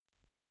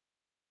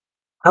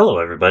Hello,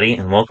 everybody,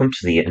 and welcome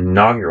to the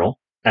inaugural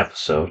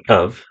episode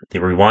of the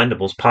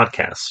Rewindables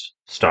podcast,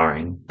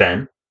 starring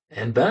Ben.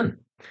 And Ben.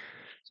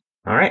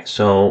 All right,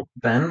 so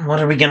Ben, what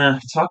are we gonna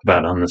talk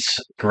about on this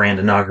grand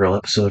inaugural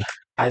episode?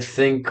 I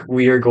think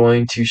we are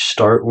going to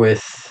start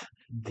with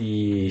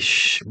the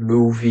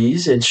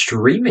movies and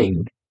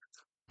streaming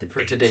for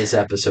Debate. today's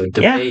episode.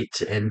 Yeah,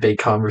 Debate and big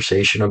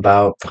conversation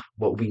about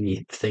what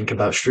we think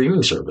about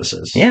streaming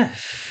services. yeah.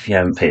 If you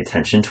haven't paid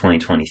attention,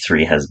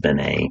 2023 has been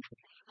a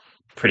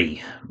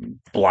pretty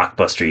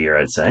blockbuster year,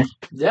 I'd say.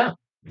 Yeah,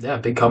 yeah,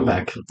 big A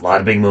comeback.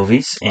 lot of big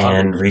movies, A lot of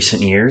big and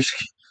recent movies. years,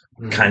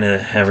 Hmm. kind of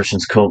ever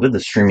since COVID, the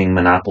streaming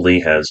monopoly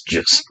has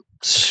just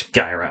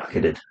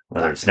skyrocketed.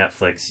 Whether it's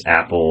Netflix,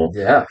 Apple,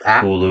 Yeah,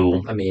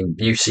 Hulu. I mean,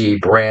 you see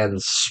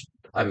brands,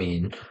 I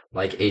mean,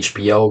 like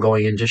HBO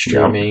going into Yep.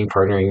 streaming,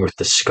 partnering with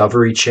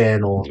Discovery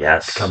Channel,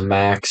 Yes. become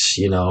Max,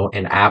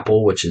 and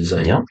Apple, which is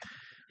a Yep.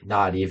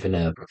 not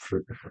even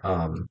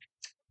um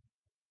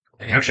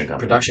Production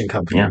company. production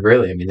company, Yeah.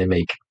 really. I mean, they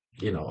make,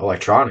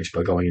 electronics,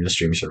 but going into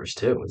streaming service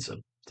too. It's a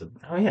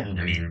Oh yeah. I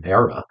new mean,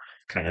 era.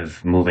 kind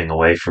of moving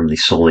away from the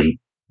solely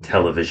Yeah,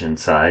 television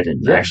side and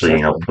yeah, actually,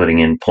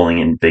 exactly. pulling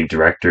in big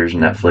directors.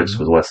 Netflix Hmm.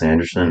 with Wes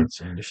Anderson,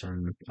 Wes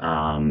Anderson.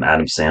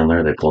 Adam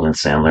Sandler. They pulled in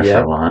Sandler for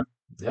Yeah, a lot.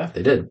 yeah,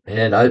 they did,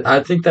 and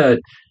I think that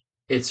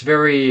it's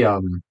very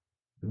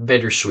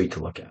bittersweet to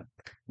look at.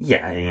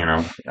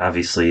 Yeah,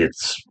 obviously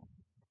it's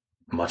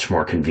much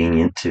more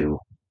convenient to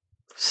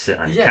sit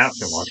on your couch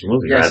and watch Yes, a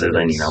movie yes, rather it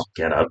than, is.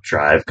 get up,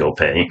 drive, go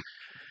pay.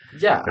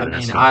 Yeah, I Everyone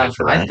has mean, to go pay I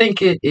for I that.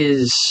 think it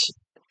is.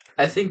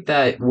 I think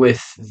that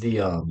with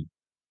the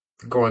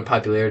growing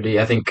popularity,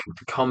 I think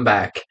the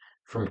comeback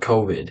from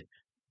COVID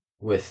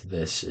with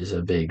this is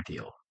a big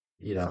deal.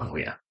 You know, Oh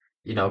yeah.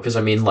 because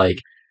I mean, like,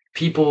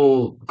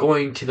 people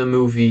going to the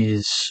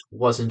movies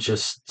wasn't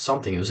just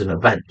something; it was an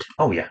event.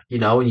 Oh yeah.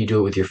 And you do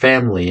it with your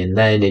family, and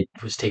then it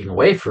was taken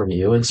away from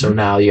you, and so Mhm.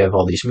 now you have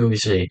all these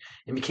movies. It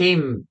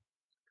became,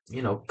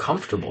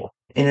 comfortable.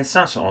 And it's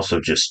not also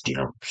just,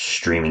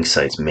 streaming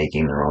sites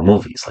making their own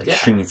movies, like Yeah,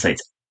 streaming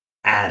sites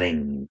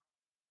adding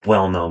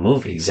well-known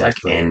movies. Like,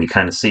 exactly. and you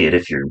kind of see it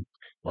if you're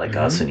like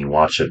us Hmm. and you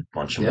watch a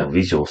bunch of Yeah,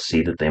 movies, you'll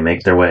see that they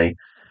make their way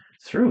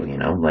through,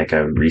 like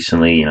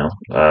recently,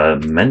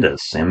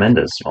 Sam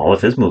Mendes, all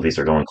of his movies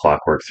are going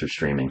clockwork through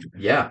streaming.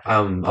 yeah.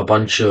 A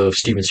bunch of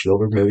Steven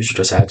Spielberg movies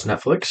just added to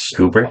Netflix.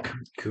 Kubrick,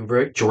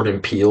 Kubrick,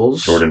 Jordan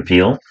Peele's. Jordan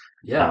Peele,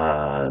 Yeah,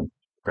 uh,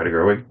 Greta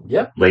Gerwig,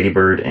 yeah, Lady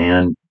Bird,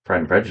 and Pride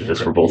and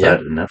Prejudice were both yeah.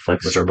 added to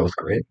Netflix. Which are both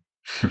great.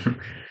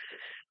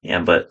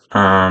 Yeah, but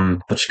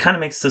which kind of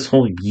makes this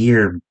whole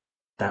year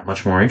that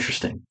much more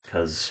interesting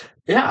because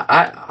Yeah,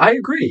 I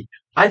agree.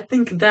 I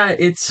think that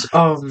it's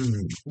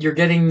you're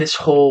getting this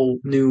whole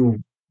new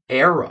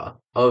era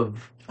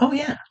of, oh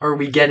yeah, are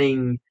we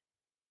getting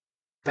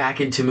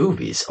back into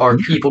movies? Are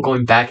yeah, people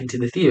going back into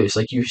the theaters?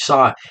 Like, you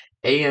saw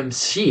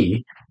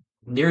AMC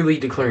nearly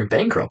declaring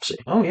bankruptcy,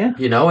 oh yeah,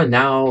 and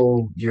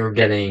now you're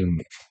getting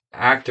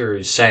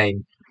actors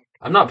saying,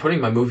 I'm not putting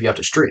my movie out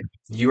to stream.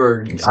 I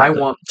exactly.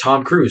 want,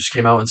 Tom Cruise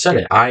came out and said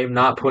it. I am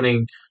not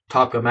putting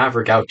Top Gun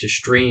Maverick out to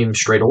stream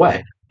straight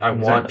away. I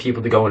want Exactly.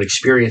 people to go and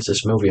experience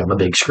this movie on the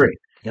big screen.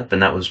 Yep,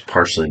 and that was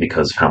partially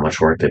because of how much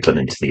work they put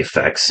into the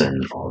effects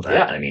and all that.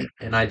 Yeah. I mean,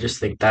 And I just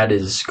think that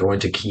is going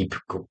to keep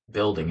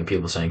building, and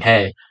people saying,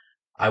 hey,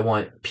 I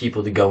want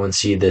people to go and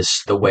see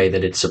this the way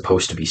that it's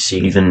supposed to be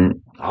seen.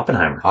 even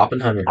Oppenheimer.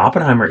 Oppenheimer.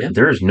 Oppenheimer, Yeah,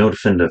 there is no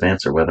definitive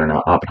answer whether or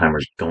not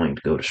Oppenheimer's going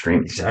to go to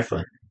streaming.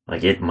 exactly.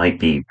 Like it might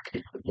be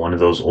one of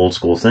those old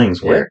school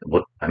things Yeah. where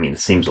what I mean, it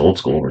seems old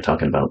school. We're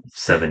talking about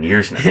 7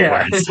 years now, where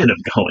Yeah. instead of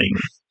going,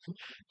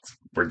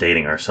 we're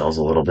dating ourselves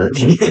a little bit.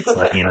 But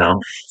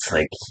it's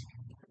like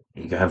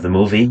you have the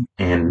movie,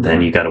 and then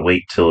Yeah, you got to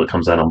wait till it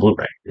comes out on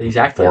Blu-ray.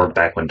 exactly. Or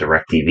back when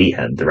DirecTV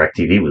had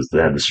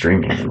the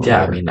streaming and Yeah, I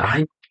whatever. mean,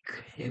 I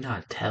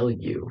cannot tell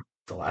you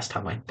the last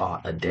time I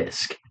bought a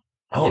disc, you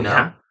Oh know?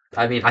 yeah,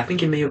 I mean, I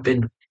think it may have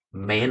been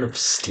Man of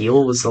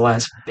Steel was the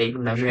last big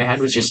memory I had,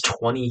 was just I'm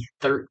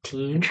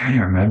 2013, trying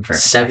to remember.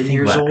 7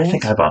 years I old,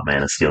 think I bought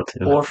Man of Steel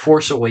too. or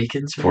Force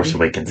Awakens, Force maybe?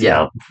 Awakens, Yeah,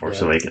 yeah.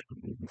 yeah.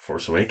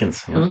 Force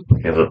Awakens, yeah. Mhm.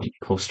 We have a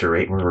poster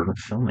right where we're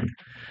filming.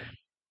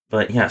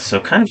 But yeah,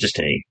 so kind of just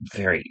a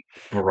very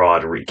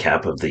broad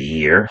recap of the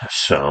year.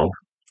 So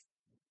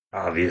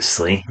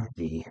obviously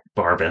the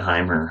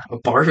Barbenheimer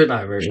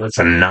Barbenheimer,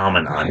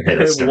 phenomenon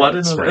hit us during what the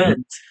an spring.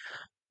 event.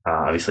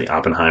 Obviously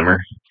Oppenheimer,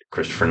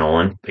 Christopher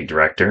Nolan, big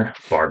director.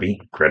 Barbie,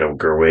 Greta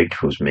Gerwig,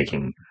 who's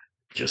making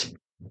just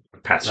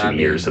past few I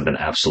years have mean,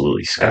 been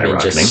absolutely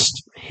skyrocketing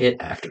just hit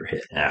after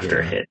hit,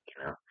 after hit.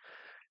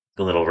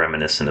 A little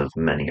reminiscent of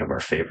many of our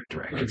favorite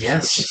directors, which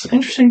Yes. is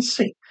interesting to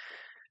see.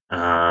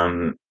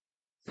 Um,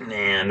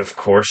 and of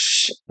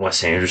course,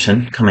 Wes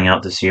Anderson coming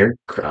out this year.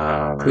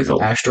 With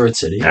Asteroid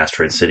City.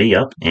 Asteroid City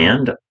up,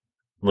 and a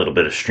little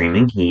bit of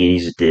streaming.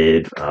 He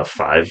did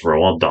 5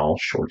 Roald Dahl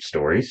short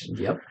stories.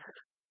 Yep.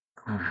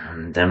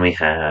 Then we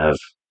have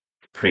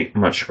pretty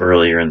much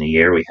earlier in the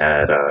year we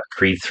had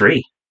Creed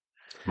 3.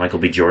 Michael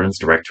B. Jordan's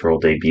directorial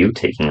debut,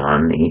 taking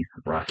on the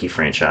Rocky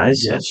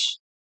franchise. Yes.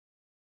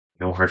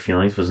 No Hard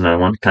Feelings was another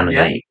one, kind of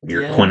Yeah, a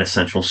your yeah,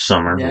 quintessential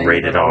summer yeah. Your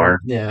rated little, R.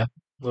 yeah,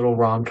 little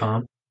rom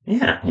com.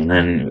 Yeah, and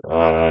then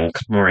a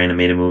couple more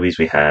animated movies.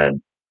 We had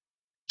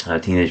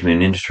Teenage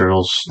Mutant Ninja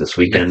Turtles this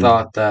I weekend,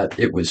 thought that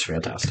it was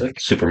fantastic.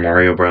 Super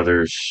Mario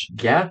Brothers.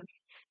 Yeah,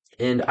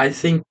 and I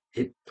think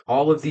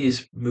all of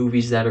these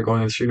movies that are going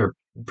on the screen are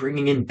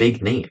bringing in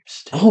big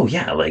names too. Oh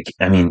yeah, like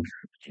I mean,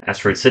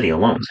 Asteroid City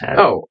alone had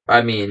Oh,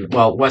 I mean,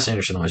 well, Wes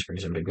Anderson always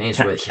brings in big names,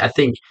 but I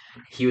think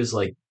he was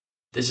like,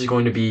 this is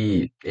going to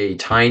be a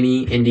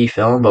tiny indie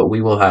film, but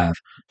we will have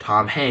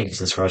Tom Hanks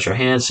and Scarlett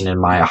Johansson and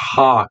Maya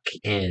Hawke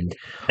and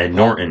Ed all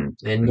Norton,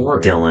 and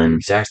Norton, Dylan.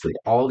 exactly.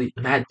 All the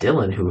Matt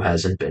Dillon, who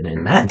hasn't been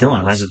in Matt a Dillon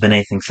lot who of hasn't stuff. been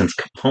anything since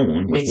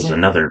Capone, which was Exactly.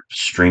 another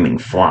streaming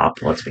flop.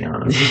 Let's be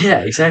honest. Yeah,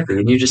 exactly.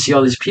 And you just see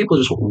all these people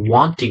just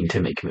wanting to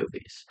make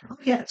movies. Oh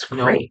yeah, it's You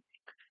know, great.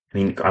 I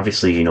mean,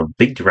 obviously,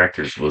 big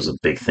directors was a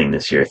big thing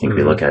this year. I think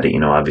we mm, look at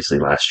it, obviously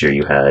last year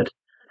you had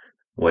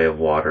Way of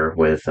Water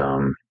with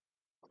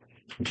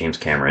James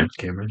Cameron, James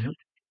Cameron.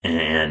 Yeah.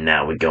 and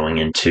now we're going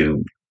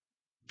into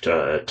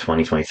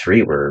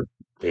 2023, where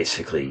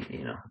basically,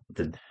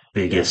 the Yeah,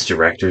 biggest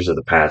directors of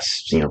the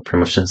past, pretty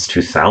much since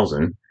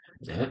 2000,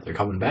 yeah, they're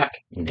coming back.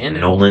 And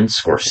Nolan,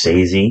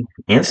 Scorsese,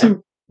 and yeah,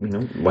 some,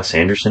 Wes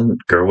Anderson,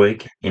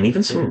 Gerwig, and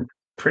even yeah, some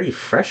pretty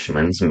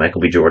freshmen, some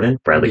Michael B. Jordan,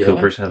 Bradley yeah,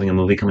 Cooper's having a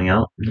movie coming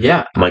out,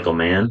 yeah. Michael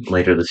Mann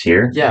later this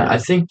year. Yeah, I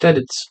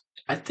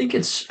think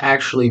it's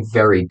actually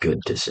very good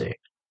to see.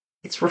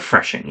 It's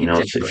refreshing. If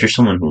Exactly. you're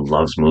someone who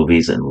loves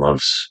movies and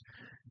loves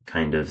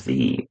kind of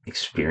the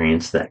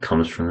experience that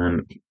comes from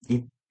them,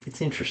 it,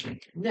 it's interesting.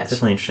 It's Yes.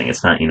 definitely interesting.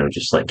 It's not,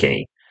 just like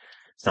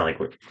it's not like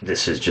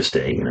this is just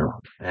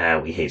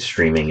we hate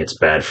streaming. It's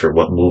bad for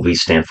what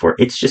movies stand for.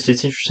 It's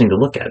interesting to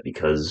look at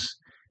because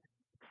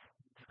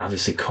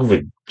obviously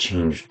COVID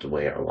changed the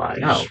way our lives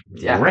No,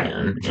 yeah.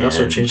 ran. It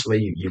also And changed the way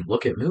you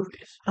look at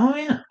movies. oh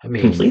yeah, I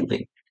mean,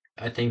 completely.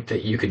 I think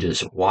that you could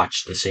just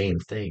watch the same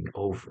thing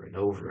over and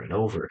over and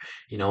over,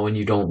 and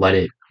you don't let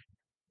it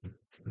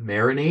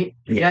marinate,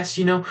 I Yeah. guess,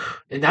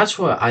 and that's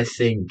what I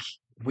think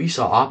we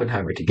saw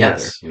Oppenheimer together.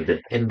 Yes, you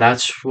did. And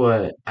that's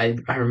what I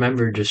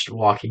remember just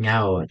walking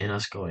out and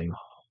us going,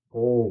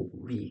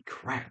 holy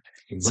crap,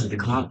 Exactly.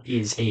 that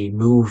is a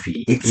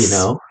movie,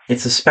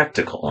 It's a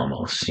spectacle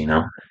almost,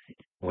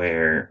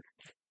 where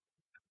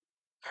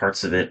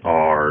parts of it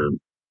are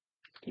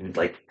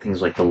like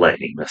things like the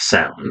lighting, the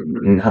sound,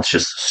 not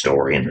just the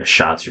story and the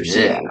shots you're Yeah,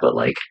 seeing, but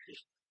like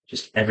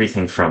just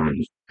everything from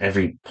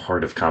every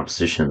part of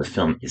composition of the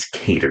film is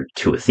catered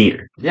to a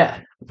theater,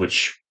 yeah,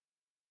 which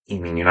I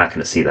mean, you're not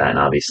going to see that, and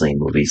obviously in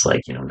movies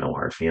like No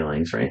Hard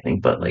Feelings or anything.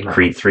 But like no,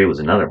 Creed 3 was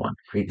another one.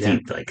 Creed yeah,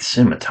 3, like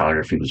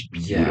cinematography was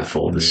yeah.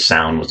 beautiful, I the mean,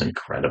 sound was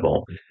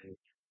incredible,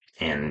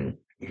 and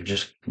you're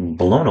just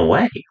blown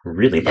away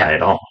really yeah. by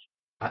it all.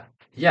 I,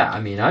 yeah, I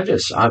mean,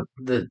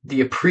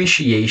 the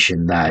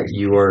appreciation that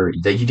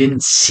you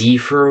didn't see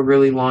for a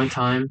really long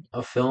time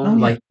of Oh film,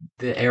 yeah, like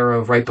the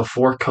era right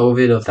before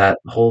COVID of that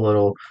whole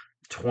little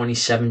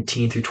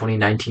 2017 through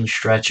 2019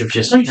 stretch of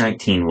just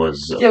 2019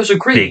 was a yeah, it was a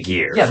great big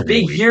year yeah for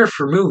big movies. year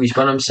for movies,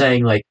 but I'm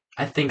saying like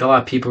I think a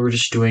lot of people were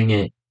just doing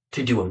it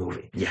to do a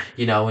movie, Yeah,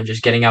 and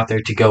just getting out there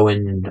to go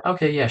and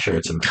okay, yeah, sure,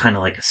 it's a movie. kind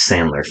of like a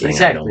Sandler thing, I'd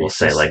Exactly, almost it's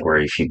say, just like where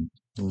if you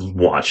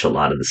watch a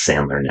lot of the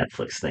Sandler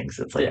Netflix things,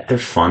 it's like yeah, they're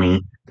funny.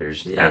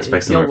 There's yeah,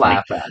 aspects of them you'll are funny.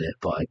 laugh at it,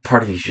 but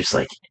Part of you's just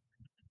like,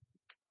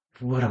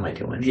 what am I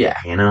doing here?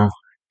 yeah.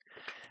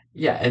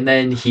 Yeah, and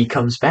then he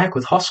comes back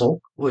with Hustle,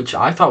 which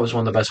I thought was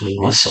one of the best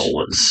Hustle movies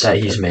was that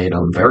he's made a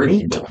on a very great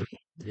long time, movie.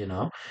 you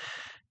know?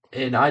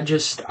 And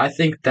I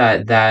think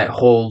that that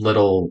whole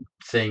little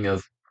thing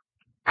of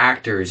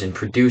actors and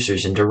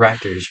producers and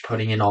directors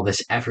putting in all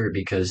this effort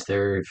because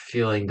they're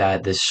feeling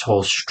that this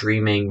whole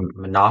streaming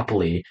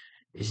monopoly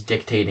is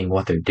dictating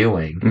what they're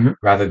doing Hmm.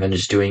 rather than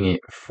just doing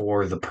it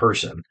for the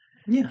person,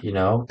 Yeah.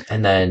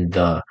 And then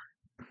the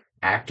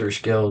Actors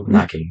Guild Yeah.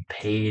 not getting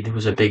paid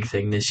was a big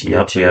thing this year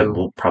Yep. Yeah. too.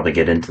 We'll probably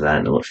get into that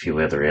in a few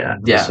other Yeah,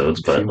 episodes,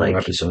 a few but more like,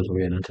 episodes we'll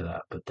get into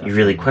that, but you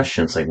really definitely.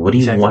 question, it's like, what do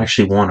you Exactly.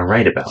 actually want to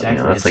write about?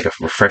 Exactly. That's like a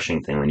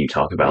refreshing thing when you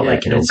talk about Yeah,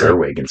 like, and it's like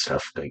Gerwig and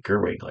stuff. Like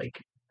Gerwig, like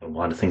a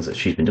lot of things that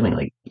she's been doing,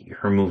 like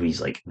her movies,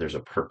 like there's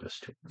a purpose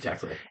to it.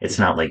 exactly. It's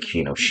not like,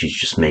 she's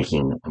just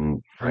making A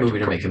movie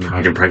to make a Pride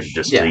movie. and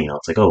Prejudice to, Yeah,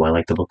 it's like, oh, I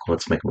like the book,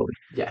 let's make a movie.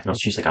 yeah, No,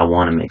 she's like, I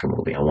want to make a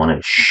movie. I want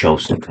to show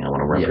something. I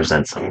want to yeah.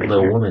 represent something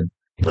Little here. Woman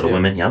Little too.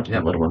 Women, yep,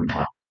 Yep. Little Women.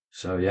 Wow.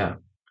 So yeah,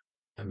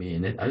 I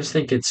mean, I just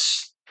think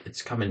it's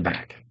coming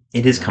back.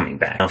 It You is know. coming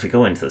back. Now, if we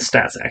go into the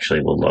stats,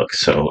 actually, we'll look.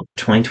 So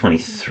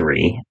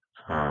 2023,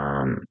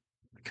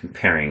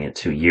 comparing it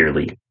to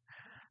yearly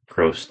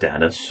gross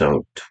data.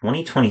 So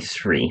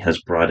 2023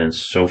 has brought in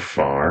so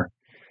far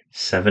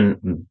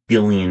 $7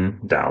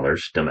 billion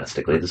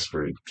domestically. This is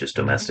for just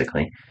Mhm.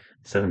 domestically.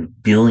 $7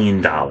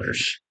 billion,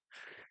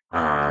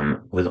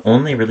 with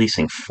only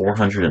releasing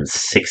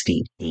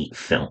 468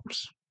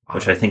 films,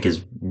 which I Wow. think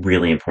is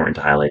really important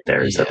to highlight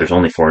there, is that Yeah. there's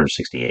only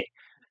 468.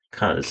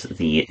 Because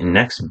the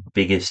next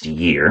biggest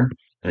year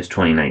is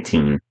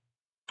 2019,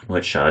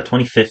 which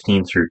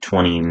 2015 through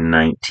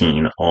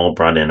 2019 all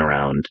brought in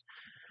around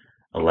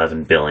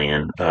 11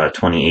 billion.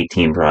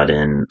 2018 brought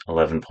in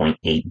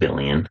 11.8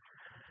 billion.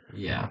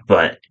 Yeah.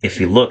 But if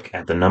you look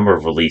at the number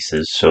of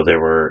releases, so there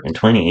were in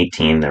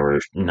 2018 there were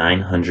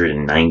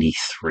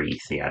 993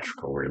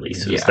 theatrical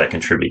releases Yeah. that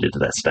contributed to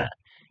that stat.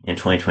 In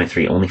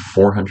 2023, only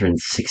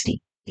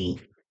 468.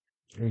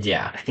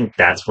 Yeah. I think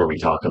that's where we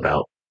talk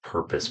about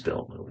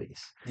purpose-built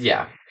movies.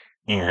 Yeah.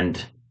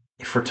 And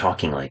if we're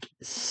talking like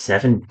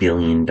 $7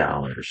 billion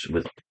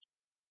with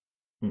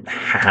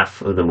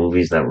half of the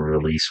movies that were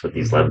released with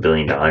these Hmm. $11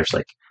 billion,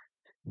 like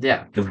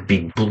Yeah. it would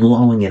be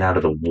blowing it out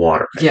of the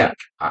water, I Yeah.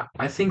 think.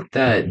 I think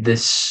that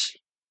this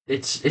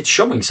it's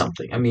showing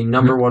something. I mean, Mhm.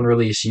 number one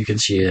release, you can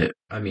see it.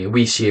 I mean,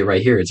 we see it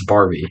right here. It's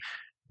Barbie,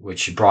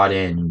 which brought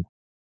in.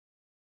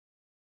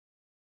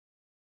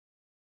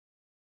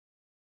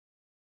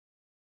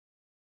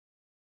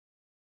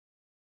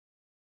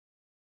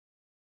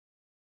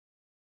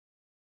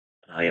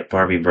 Yeah,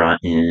 Barbie brought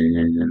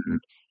in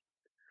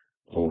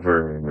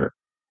over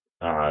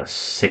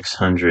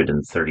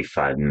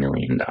 $635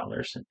 million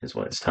is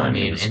what it's I telling me.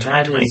 It mean, was and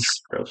that 2023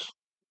 is gross.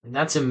 and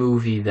that's a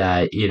movie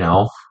that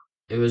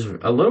it was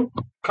a little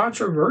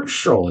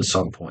controversial at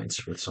some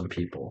points with some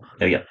people.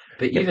 Oh yeah,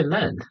 But yep. even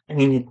then, I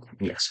mean,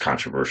 yes,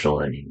 controversial.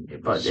 I mean,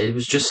 it but was. it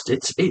was just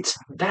it's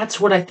that's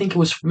what I think it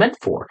was meant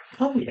for.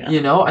 Oh yeah,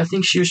 I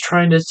think she was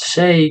trying to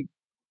say,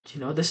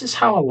 this is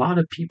how a lot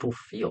of people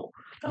feel.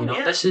 oh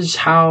yeah, This is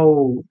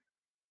how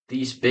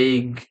these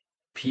big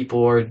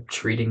people are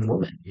treating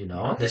women.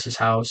 oh yeah. This is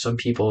how some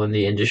people in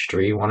the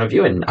industry want to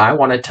view it. And I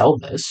want to tell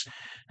this.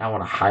 I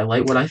want to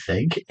highlight what I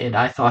think. And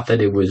I thought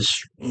that it was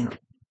You know,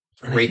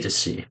 and I great to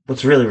think see.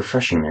 what's really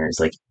refreshing there is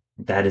like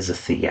that is a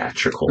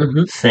theatrical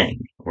Hmm. thing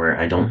where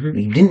I don't. Hmm.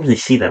 You didn't really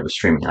see that with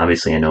streaming.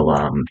 Obviously, I know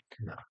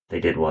No. they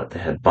did what? They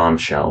had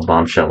Bombshell.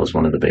 Bombshell was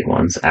one of the big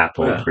ones. Oh,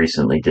 Apple yeah.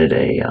 recently did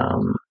a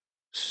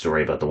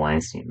story about the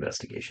Weinstein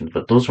investigations,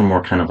 but those were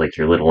more kind of like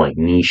your little like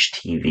niche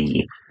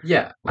TV,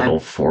 Yeah. little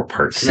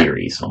 4-part And I,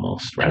 series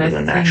almost, and rather I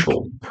than think,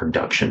 actual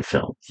production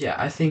film. yeah,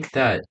 I think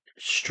that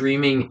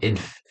streaming in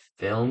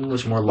film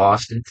was more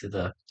lost into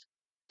the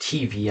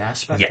TV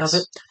aspect of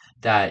it. Yes.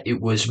 That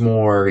it was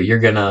more, you're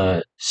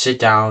gonna sit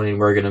down and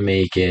we're gonna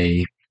make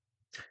a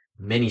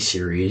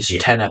miniseries, Yeah.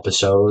 10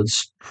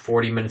 episodes,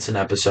 40 minutes an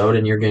episode,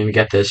 and you're going to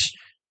get this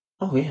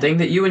Oh yeah. thing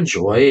that you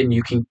enjoy and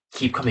you can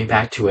keep coming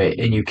back to it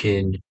and you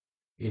can,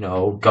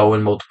 go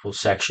in multiple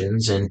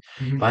sections.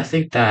 Mhm. But I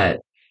think that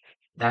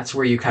that's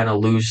where you kind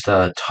of lose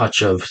the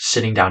touch of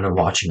sitting down and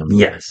watching a movie.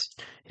 Yes.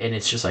 And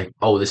it's just like,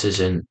 oh, this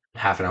isn't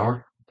half an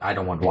hour. I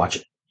don't want to watch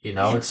it.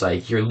 Yeah. It's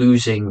like you're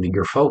losing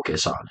your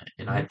focus on it.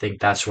 And I Mhm. think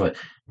that's what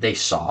they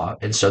saw.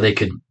 And so they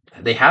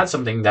had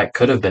something that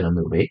could have been a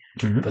movie,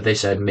 Mhm. but they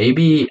said,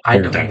 maybe I Or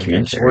a don't need this, or a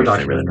documentary if they really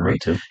documentary.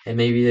 wanted to. And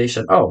maybe they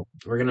said, oh,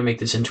 we're going to make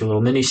this into a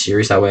little mini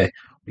series. That way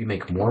we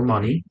make more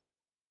money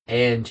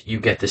and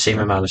you get the same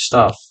Yeah. amount of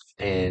stuff.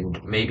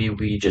 And maybe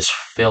we just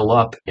fill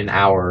up an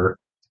hour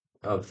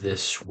of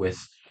this with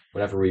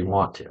whatever we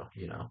want to.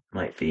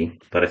 Might be,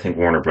 but I think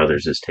Warner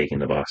Brothers is taking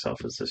the box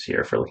office this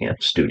year for looking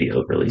at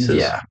studio releases.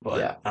 Yeah, But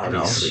yeah. And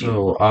obviously,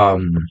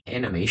 also,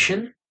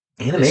 animation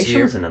this animation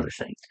year, was another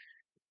thing.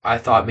 I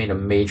thought made a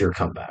major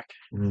comeback.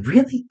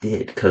 Really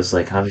did, because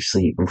like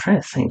obviously, I'm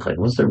trying to think. Like,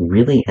 was there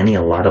really a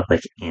lot of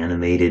like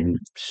animated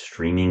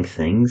streaming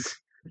things?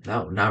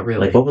 No, not Like,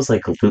 really. what was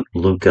like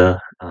Luca?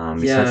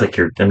 Besides Yeah,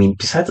 like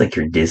besides like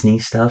your Disney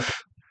stuff.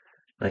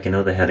 Like, I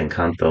know they had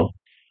Encanto,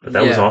 but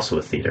that was yeah, also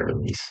a theater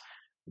release.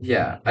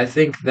 yeah. I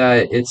think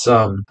that it's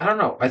I don't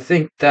know. I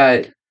think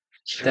that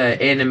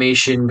the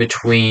animation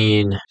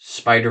between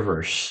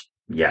Spider-Verse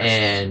Yes.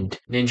 and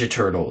Ninja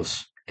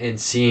Turtles and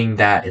seeing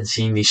that and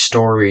seeing these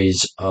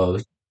stories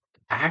of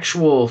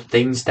actual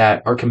things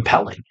that are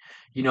compelling.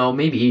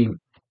 Maybe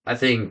I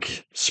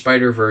think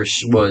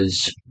Spider-Verse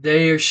was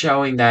they are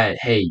showing that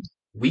hey,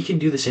 we can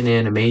do this in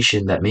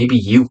animation that maybe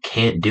you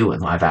can't do in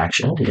live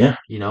action. Oh yeah.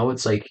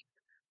 It's like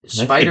And I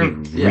think Spider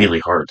it'd be yeah, really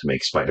hard to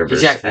make Spider Verse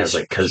exactly. as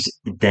like because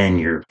then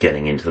you're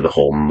getting into the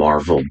whole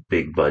Marvel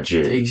big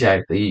budget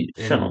Exactly.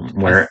 And film.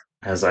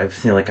 Whereas I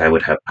feel like I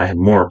have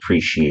more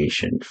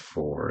appreciation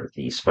for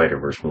the Spider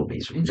Verse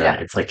movies. That yeah,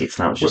 it's like it's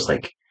not where, just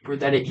like where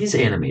that it is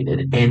animated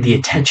and the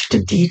attention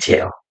to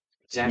detail.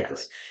 Exactly.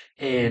 yes,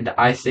 And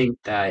I think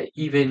that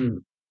even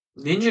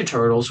Ninja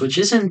Turtles, which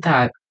isn't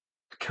that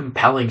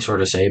compelling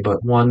sort of say,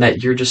 but one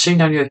that you're just sitting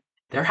down,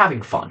 they're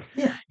having fun,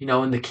 yeah,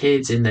 and the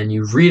kids, and then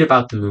you read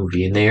about the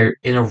movie, and they're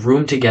in a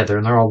room together,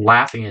 and they're all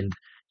laughing, and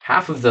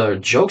half of the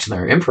jokes in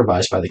there are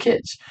improvised by the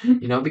kids,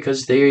 mhm,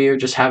 because they are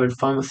just having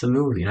fun with the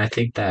movie, and I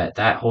think that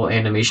that whole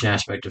animation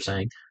aspect of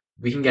saying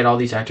we can get all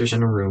these actors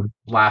in a room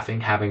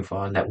laughing, having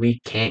fun, that we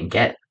can't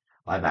get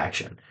live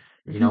action.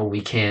 mhm,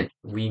 We can't.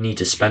 We need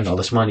to spend all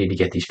this money to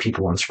get these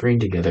people on screen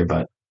together,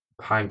 but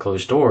behind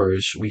closed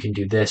doors, we can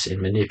do this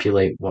and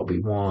manipulate what we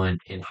want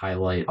and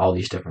highlight all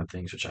these different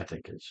things, which I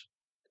think is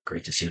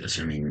great to see this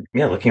I year. mean,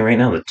 yeah. Looking right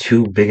now, the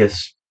two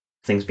biggest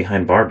things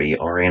behind Barbie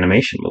are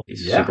animation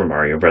movies: Yeah. Super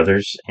Mario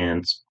Brothers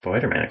and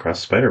Spider Man Across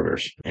the Spider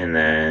Verse. And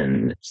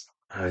then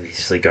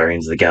Obviously,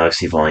 Guardians of the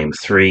Galaxy Volume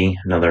 3,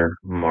 another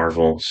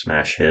Marvel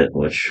smash hit,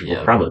 which will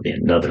Yeah, probably be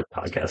another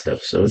podcast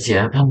episode.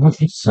 yeah,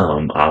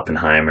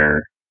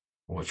 Oppenheimer,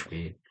 which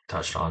we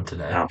touched on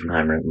today.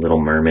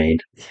 Little Mermaid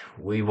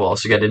We will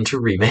also get into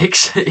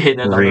remakes in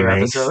another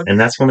remakes. episode. And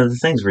that's one of the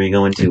things where you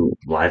go into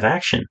live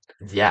action.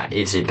 Yeah,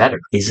 is it better?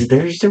 Is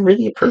there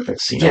really a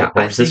purpose, Yeah,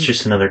 or I is this think.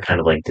 just another kind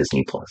of like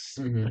Disney Plus,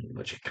 Mhm.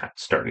 which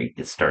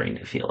it's starting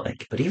to feel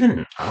like. But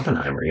even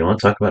Oppenheimer, you want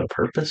to talk about a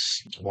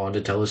purpose? Wanted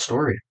to tell a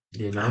story,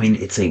 I mean,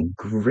 it's a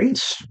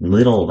great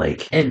little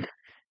like And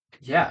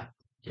yeah,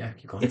 yeah,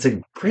 keep going. it's a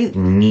great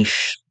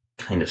niche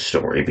kind of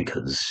story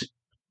because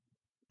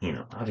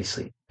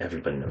obviously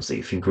everybody knows that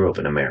if you grew up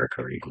in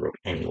America or you grew up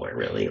anywhere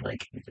really,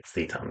 like it's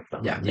the atomic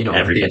Yeah, bomb you and know, the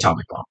everybody,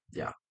 atomic bomb.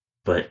 Yeah.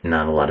 but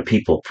not a lot of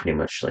people pretty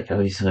much like, oh,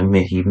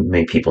 he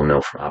made people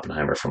know from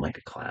Oppenheimer from like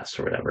a class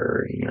or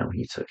whatever,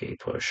 he took a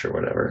push or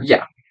whatever,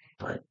 Yeah.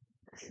 but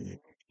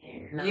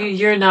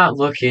You're not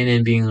looking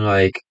and being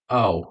like,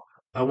 oh,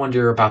 I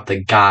wonder about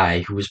the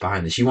guy who was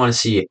behind this. You want to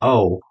see,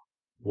 oh,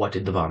 what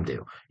did the bomb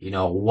do?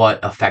 What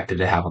effect did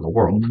it have on the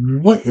world?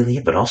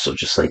 yeah, but also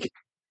just like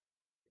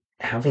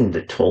having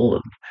the toll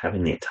of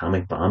having the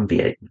atomic bomb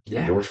be at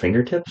Yeah. your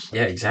fingertips.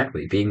 Yeah,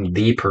 exactly. Being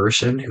the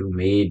person who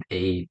made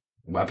a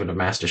weapon of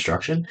mass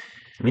destruction.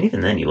 I mean,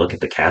 even then, you look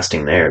at the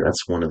casting there.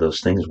 That's one of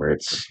those things where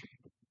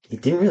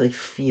it didn't really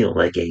feel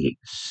like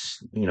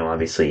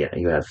obviously, yeah,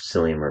 you have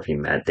Cillian Murphy,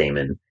 Matt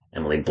Damon,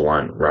 Emily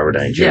Blunt, Robert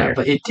Downey Yeah, Jr.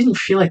 but it didn't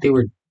feel like they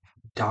were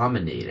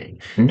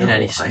dominating in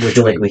any No, I which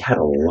feel like way. we had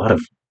a lot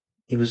of.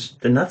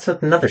 And that's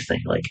another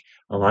thing. Like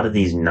a lot of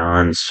these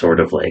non sort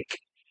of like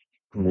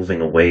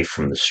moving away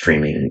from the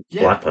streaming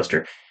Yeah,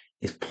 blockbuster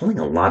is pulling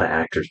a lot of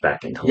actors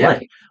back into yeah,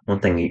 light. One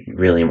thing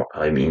really,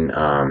 I mean,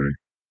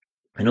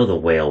 I know The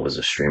Whale was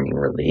a streaming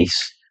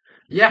release,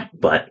 yeah.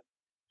 but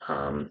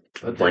But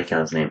the blank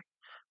on his name.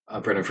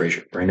 Brendan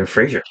Fraser. Brandon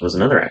Fraser was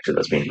another actor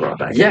that's being brought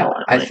back into Yeah,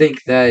 the I limelight.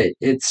 think that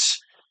it's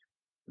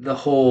the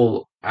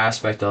whole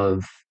aspect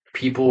of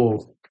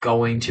people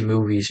going to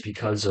movies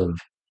because of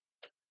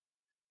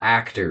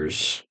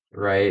actors,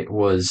 right,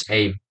 was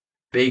a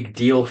big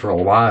deal for a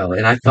while.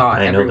 And I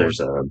thought I know everyone, there's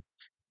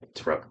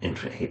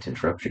a hate to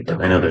interrupt you, no,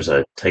 but I go know ahead. there's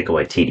a Taika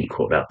Waititi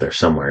quote out there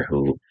somewhere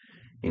who,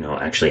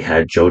 actually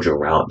had Jojo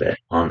Rabbit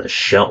on the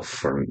shelf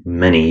for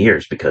many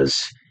years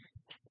because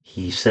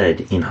he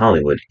said in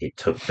Hollywood it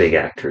took big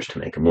actors to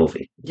make a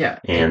movie. Yeah,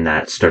 And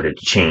that started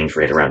to change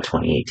right around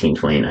 2018,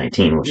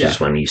 2019, which yeah, is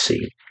when you see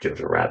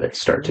Jojo Rabbit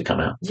start to come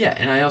out. yeah.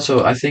 And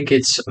I think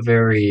it's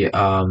very,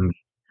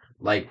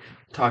 like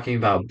talking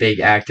about big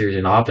actors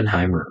in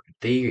Oppenheimer,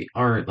 they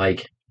aren't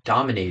like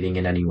dominating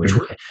in any which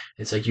Mhm. way.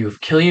 It's like you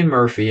have Killian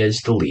Murphy as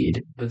the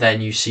lead, but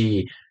then you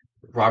see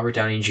Robert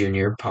Downey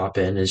Jr. pop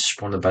in as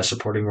one of the best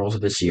supporting roles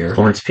of this year.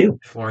 Florence Pugh,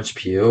 Florence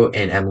Pugh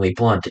and Emily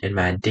Blunt and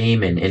Matt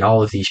Damon and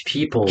all of these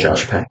people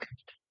Josh are Peck,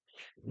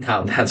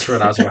 now that's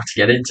what I was about to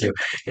get into.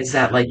 Is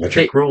that like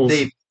Electric Rules.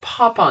 they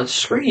pop on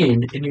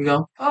screen and you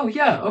go, oh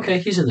yeah, okay,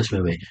 he's in this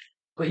movie,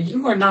 but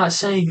you are not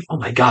saying, oh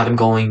my god,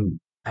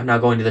 I'm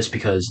not going to this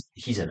because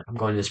he's in it. I'm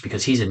going to this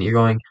because he's in it. You're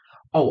going,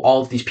 oh,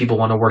 all of these people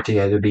want to work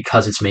together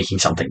because it's making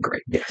something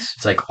great. Yes.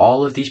 It's like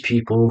all of these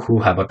people who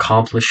have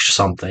accomplished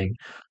something,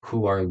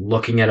 who are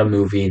looking at a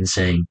movie and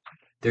saying,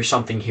 there's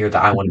something here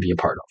that I want to be a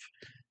part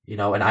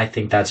of. And I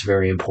think that's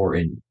very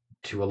important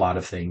to a lot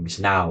of things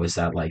now is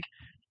that like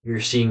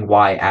you're seeing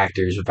why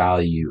actors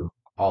value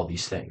all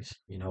these things,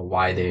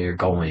 why they're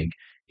going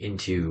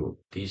into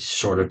these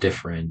sort of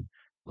different,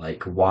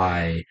 like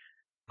why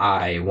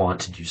I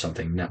want to do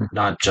something,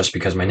 not just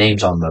because my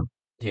name's on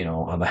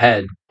on the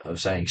head of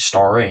saying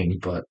starring,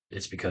 but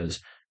it's because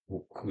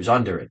who's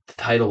under it. The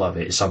title of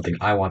it is something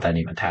I want that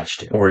name attached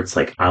to. Or it's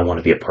like, I want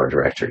to be a part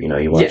director. You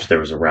Yeah. watch, there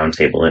was a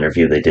roundtable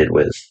interview they did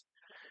with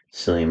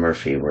Cillian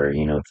Murphy where,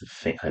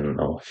 I don't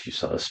know if you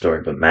saw the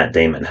story, but Matt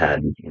Damon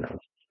had,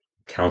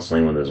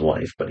 counseling with his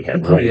wife, but he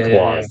had Oh one yeah, yeah, yeah.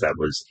 clause that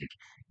was like,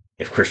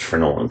 if Christopher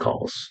Nolan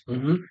calls,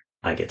 Hmm.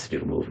 I get to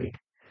do a movie.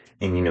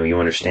 And you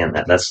understand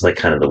that. That's like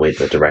kind of the way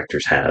the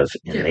directors have,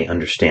 and Yeah. they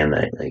understand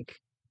that. Like,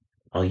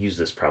 I'll use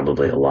this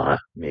probably a lot,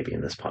 maybe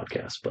in this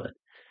podcast, but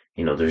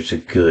there's a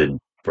good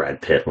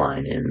Brad Pitt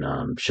line in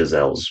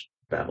Chazelle's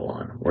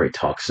Babylon where he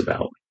talks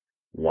about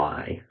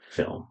why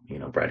film.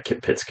 Brad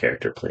Pitt's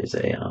character plays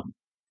a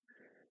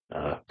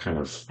kind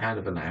of, Kind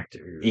of an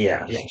actor.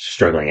 yeah, Yeah.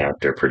 struggling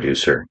actor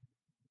producer,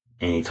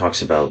 and he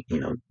talks about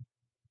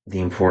the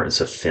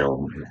importance of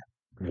film and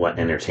what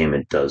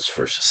entertainment does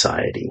for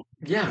society.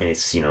 Yeah. And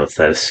it's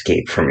that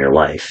escape from your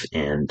life.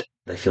 And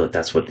I feel like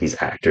that's what these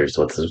actors,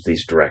 what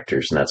these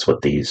directors, and that's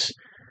what these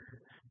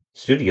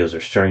studios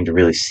are starting to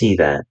really see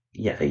that,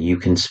 yeah, you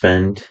can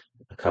spend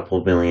a couple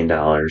 $1 billion,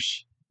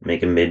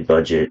 make a mid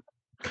budget,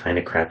 kind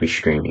of crappy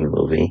streaming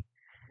movie,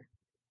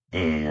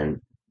 and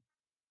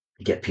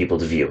get people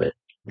to view it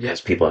Yeah.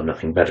 because people have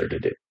nothing better to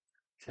do.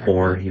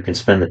 Or Exactly. you can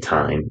spend the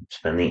time,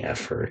 spend the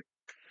effort,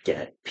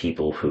 get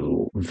people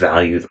who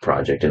value the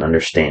project and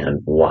understand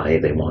why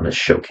they want to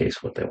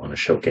showcase what they want to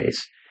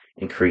showcase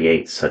and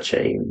create such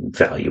a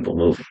valuable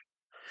movie.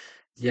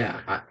 Yeah.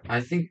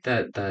 I think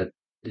that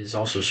is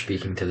also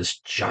speaking to this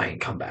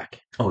giant comeback.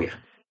 Oh yeah.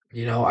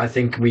 I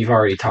think we've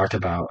already talked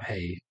about,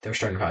 hey, they're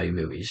starting to value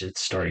movies.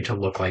 It's starting to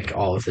look like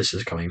all of this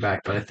is coming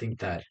back. But I think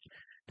that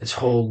this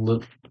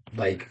whole,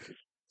 like,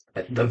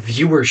 the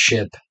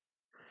viewership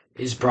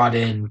is brought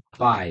in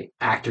by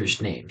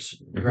actors' names,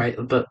 Hmm. right?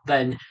 But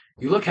then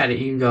you look at it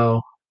and you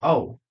go,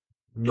 oh,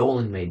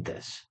 Nolan made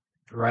this,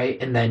 right?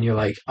 And then you're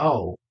like,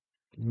 oh,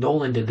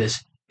 Nolan did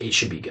this, it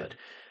should be good.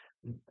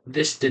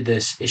 This did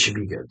this, it should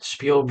be good.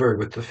 Spielberg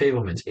with The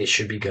Fablemans, it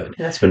should be good.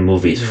 That's been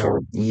movies for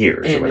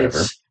years or And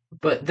whatever.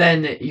 but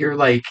then you're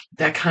like,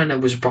 that kind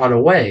of was brought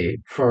away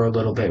for a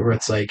little bit, where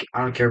it's like,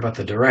 I don't care about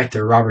the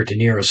director, Robert De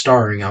Niro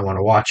starring, I want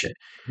to watch it.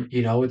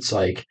 It's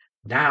like,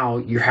 now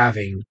you're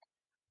having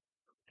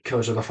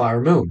Killers of the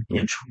Flower Moon,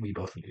 Yeah, which we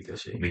both need to go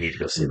see. we need to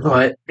go see that.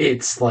 But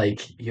it's like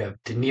you have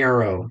De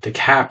Niro,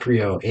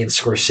 DiCaprio, and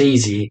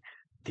Scorsese.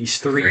 These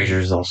three,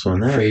 Frasier's also in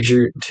that.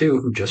 Fraser too,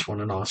 who just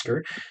won an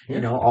Oscar.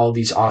 Yeah. All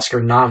these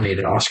Oscar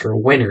nominated, Oscar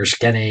winners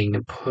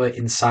getting put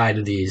inside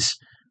of these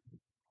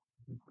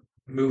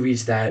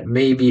movies that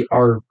maybe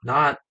are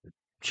not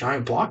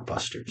giant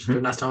blockbusters.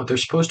 Hmm. That's not what they're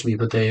supposed to be,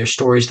 but they are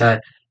stories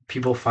that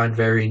people find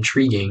very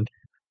intriguing,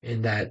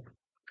 and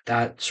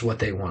that's what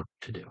they want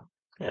to do.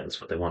 Yeah,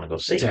 that's what they want to go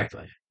see.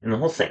 Exactly. And the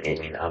whole thing,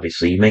 I mean,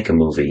 obviously, you make a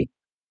movie,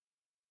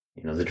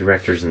 the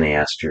directors and the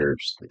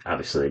actors,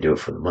 obviously, they do it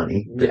for the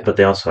money, Yeah. but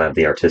they also have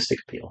the artistic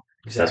appeal.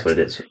 Exactly. That's what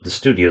it is. The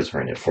studios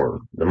are in it for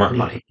the money.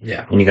 Money.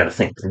 Yeah. And you got to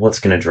think, what's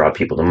going to draw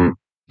people to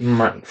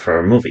money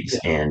for movies?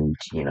 Yeah. And,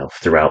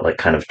 throughout like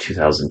kind of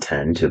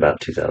 2010 to about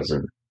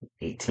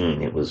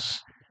 2018, it was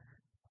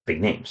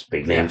big names.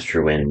 Big names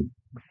drew in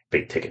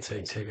big ticket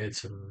Big sales.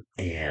 tickets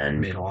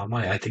And made a lot of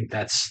money. I think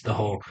that's the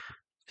whole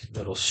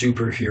little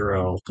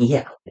superhero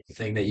yeah,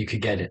 thing that you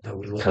could get it that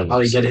we'll because,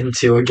 probably get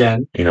into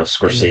again.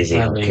 Scorsese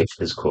having- kicked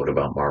his quote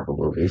about Marvel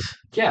movies.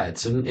 Yeah,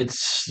 it's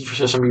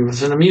just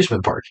it's an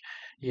amusement park.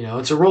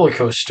 It's a roller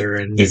coaster,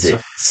 and Is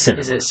it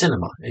cinema? Is it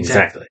cinema?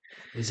 Exactly.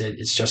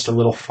 It's just a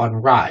little fun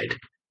ride,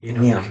 you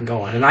Yeah. can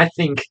go on. And I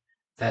think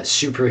that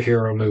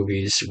superhero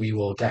movies we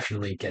will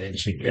definitely get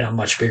into in a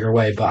much bigger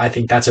way. But I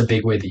think that's a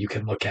big way that you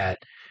can look at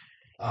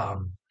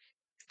um,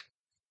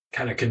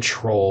 kind of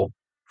control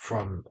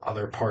from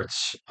other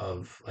parts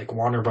of, like,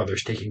 Warner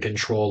Brothers taking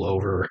control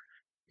over,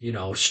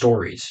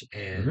 stories,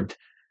 and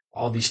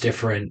all these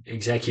different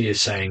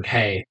executives saying,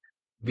 "Hey,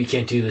 we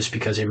can't do this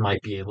because it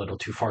might be a little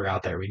too far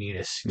out there. We need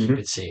to keep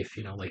it safe."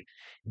 Like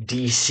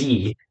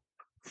DC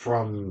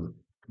from.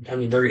 I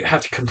mean, they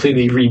have to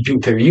completely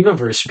reboot their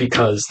universe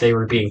because they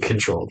were being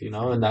controlled,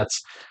 and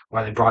that's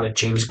why they brought in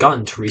James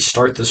Gunn to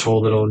restart this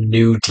whole little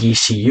new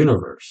DC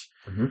universe.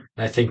 Mm-hmm. And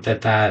I think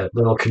that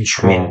little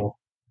control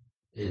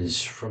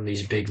is from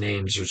these big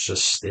names. It's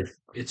just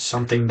it's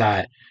something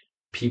that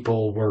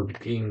people were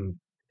being.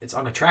 It's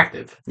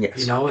unattractive.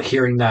 Yes.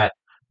 Hearing that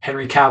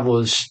Henry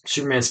Cavill's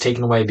Superman's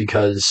taken away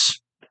because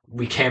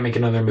we can't make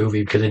another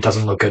movie because it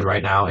doesn't look good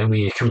right now, and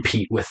we need to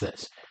compete with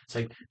this. It's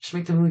like, just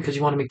make the movie because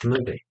you want to make the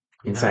movie.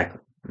 Exactly.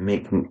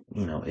 Make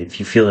if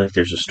you feel like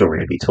there's a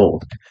story to be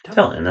told,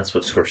 tell it. And that's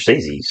what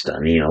Scorsese's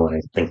done. I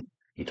think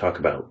you talk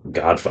about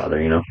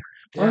Godfather.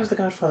 Why was The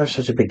Godfather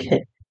such a big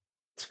hit?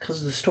 It's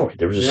because of the story.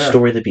 There was a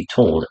story to be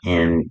told,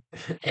 and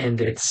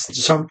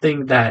it's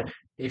something that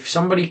if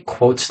somebody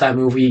quotes that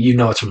movie,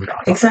 it's from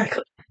Godfather.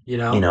 Exactly.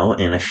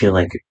 And I feel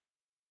like,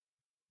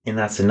 and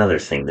that's another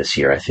thing this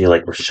year. I feel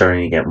like we're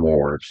starting to get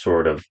more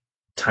sort of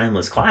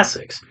timeless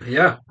classics.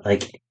 Yeah.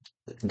 Like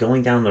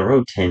going down the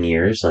road 10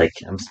 years, like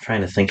I'm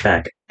trying to think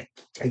back.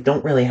 I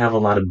don't really have a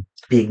lot of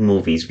big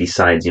movies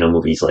besides,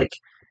 movies like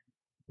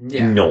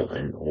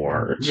Nolan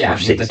or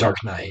Scorsese. The Dark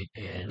Knight,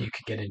 and you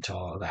could get into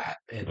all of that,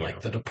 and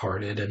like The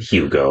Departed and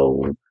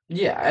Hugo.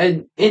 Yeah,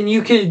 and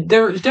you could.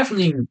 There's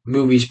definitely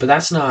movies, but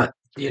that's not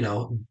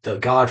The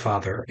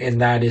Godfather,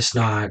 and that is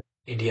not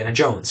Indiana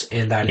Jones,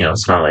 and that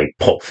it's not like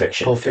Pulp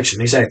Fiction. Pulp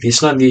Fiction, exactly.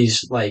 It's none of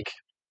these like,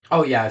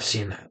 oh yeah, I've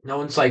seen that. No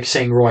one's like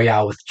saying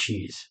Royale with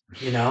cheese.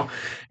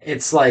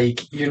 It's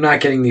like you're not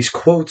getting these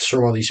quotes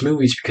from all these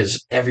movies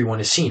because everyone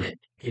has seen it.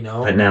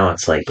 But now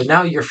it's like. But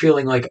now you're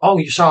feeling like, oh,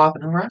 you saw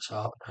Oppenheimer, I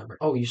saw Oppenheimer.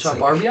 Oh, you saw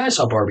Barbie, I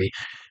saw Barbie.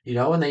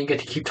 And then you get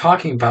to keep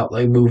talking about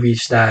like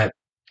movies that,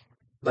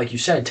 like you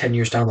said, 10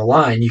 years down the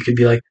line, you could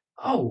be like,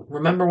 oh,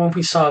 remember when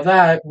we saw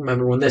that?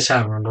 Remember when this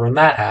happened? Remember when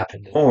that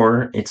happened?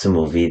 Or it's a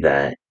movie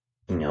that,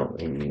 I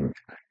mean,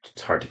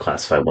 it's hard to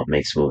classify what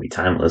makes a movie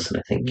timeless. And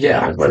I think,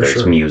 whether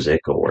it's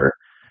music or.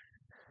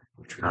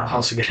 Which we'll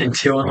also get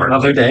into on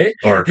another day.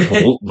 Or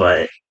cool,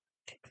 but,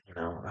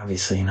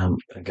 obviously,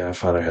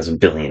 Godfather has a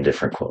billion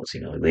different quotes.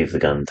 Leave the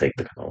gun, take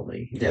the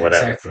only, whatever.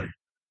 Exactly.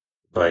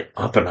 But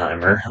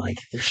Oppenheimer, like,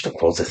 there's still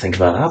quotes I think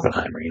about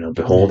Oppenheimer.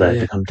 Behold, I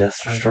become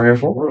death's destroyer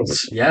of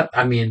worlds. Yep,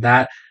 I mean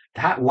that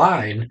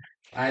line,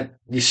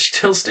 it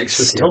still sticks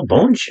with you. Still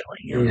bone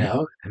chilling,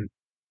 And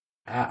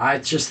I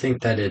just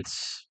think that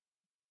it's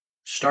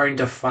starting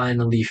to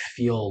finally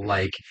feel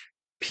like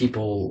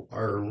people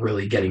are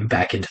really getting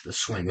back into the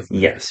swing of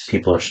movies. Yes,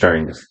 people are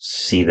starting to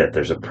see that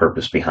there's a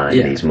purpose behind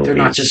these movies. They're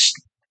not just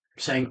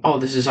saying, "Oh,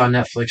 this is on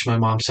Netflix. My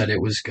mom said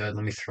it was good.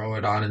 Let me throw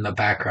it on in the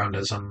background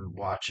as I'm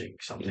watching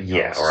something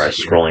Yeah, or else." I was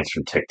scrolling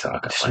through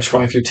TikTok on I'm my scrolling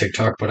phone. through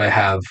TikTok, but I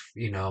have,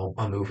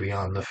 a movie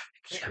on the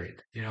screen,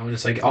 and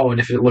it's like, oh, and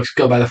if it looks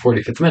good by the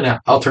 45th minute,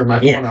 I'll turn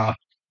my Yeah, phone off.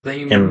 Then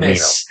you and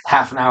miss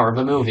half an hour of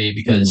a movie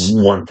because,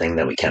 one thing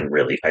that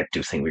I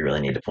do think we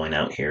really need to point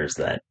out here is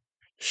that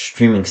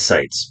streaming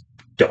sites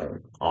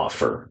don't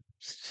offer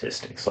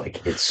statistics.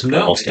 Like it's no,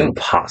 they almost don't.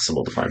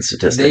 impossible to find They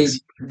statistics.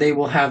 they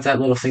will have that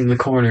little thing in the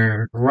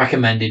corner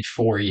recommended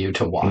for you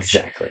to watch,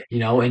 Exactly.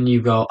 and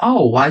you go,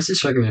 oh, why is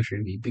this recommended for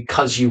me?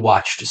 Because you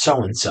watched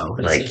so and so.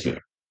 And it's like, Like yeah,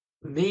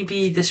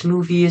 maybe this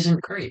movie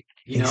isn't great,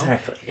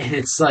 exactly. And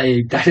it's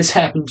like that has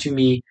happened to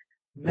me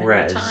many a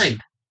Whereas time.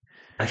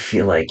 I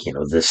feel like,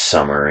 this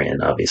summer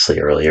and obviously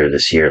earlier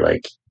this year,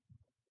 like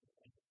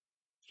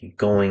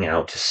going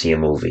out to see a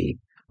movie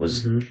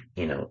was, Hmm.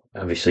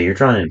 obviously you're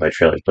drawn in by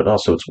trailers, but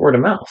also it's word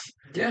of mouth.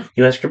 Yeah,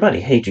 You ask your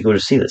buddy, hey, did you go to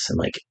see this? And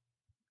like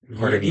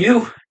part me of and you,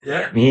 you. yeah,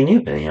 Yeah. me and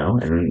you,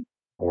 and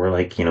or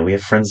like, we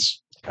have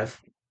friends. I've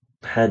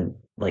had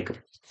like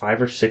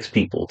 5 or 6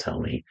 people tell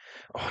me,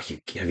 oh,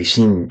 have you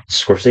seen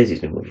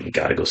Scorsese's new movie? You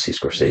got to go see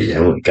Scorsese's new Yeah.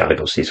 movie. Got to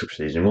go see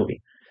Scorsese's new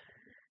movie.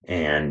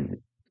 And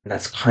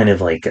that's kind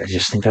of like, I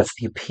just think that's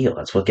the appeal.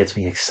 That's what gets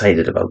me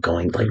excited about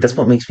going. Like, that's Hmm.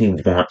 what makes me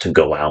want to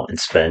go out and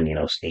spend,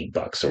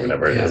 $8 or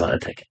whatever it is Yeah. on a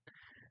ticket.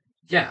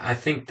 Yeah, I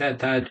think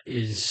that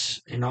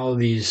is in all of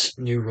these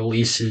new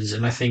releases,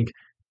 and I think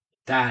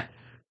that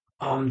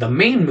the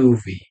main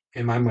movie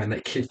in my mind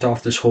that kicked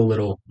off this whole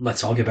little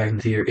let's all get back in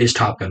the theater is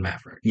Top Gun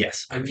Maverick.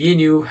 Yes. And me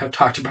and you have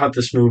talked about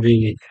this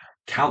movie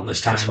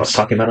countless That's what I was times.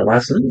 talking about it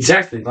last night.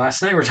 Exactly.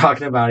 Last night we're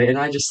talking about it, and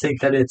I just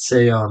think that it's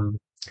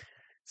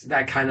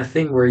that kind of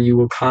thing where you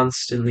will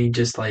constantly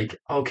just like,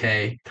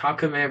 okay, Top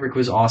Gun Maverick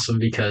was awesome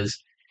because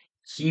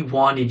he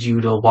wanted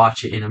you to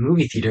watch it in a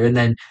movie theater, and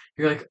then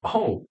you're like,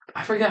 oh,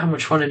 I forget how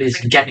much fun it is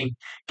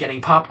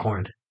getting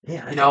popcorn,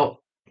 Yeah. you know,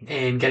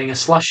 and getting a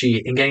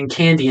slushie and getting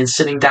candy and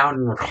sitting down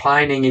and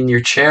reclining in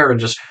your chair and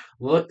just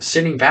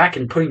sitting back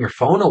and putting your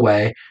phone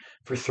away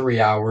for 3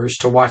 hours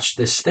to watch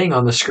this thing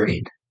on the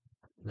screen.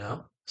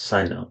 No,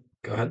 Side note,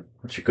 go ahead.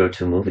 what's your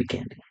go-to movie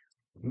candy?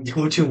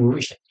 Go to a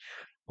movie.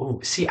 Oh,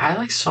 see, I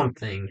like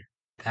something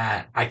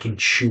that I can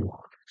chew on.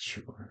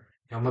 Sure.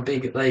 I'm a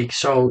big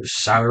so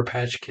Sour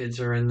Patch Kids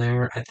are in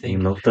there. I You think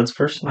Milk Duds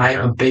person? I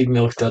am a big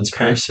Milk Duds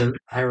Okay. person.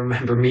 I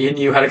remember me and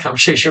you had a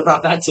conversation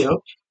about that too.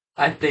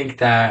 I think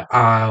that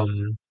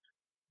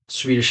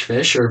Swedish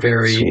Fish are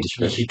very Swedish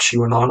you keep Fish.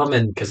 chewing on them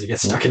and because they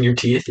get Yep. stuck in your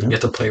teeth, you Yep.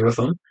 get to play with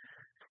them.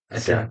 I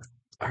So think.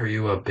 Are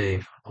you a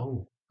big?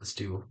 Oh, let's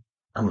do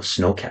I'm a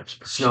Snowcaps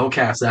person.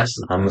 Snowcast.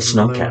 I'm a That's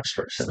another one. Snowcaps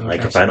person.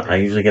 Like if Snowcaps are I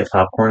big. usually get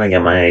popcorn, I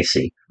get my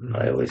icy. I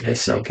Mm-hmm. always I get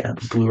see.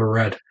 Snowcaps. Blue or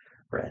red?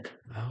 Red.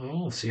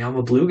 Oh, see, I'm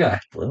a blue guy.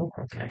 Blue.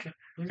 Okay. Okay.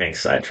 Getting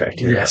sidetracked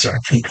here. Yeah, sorry.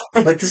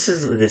 But this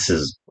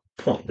is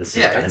point. This is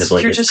Yeah, kind of it's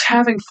like you're just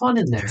having fun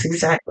in there. it's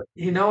exactly.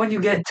 And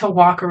you get to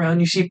walk around,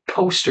 you see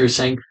posters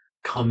saying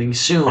coming Oh,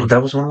 soon,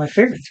 that was one of my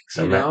favorite things.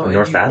 I remember and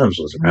North you Adams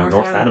was around. North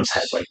North Adams Adams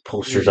had like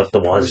posters yeah, up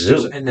the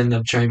posters, wazoo. and then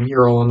the giant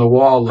mural on the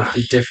wall of Ah,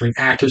 the different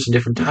actors in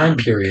different time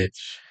periods,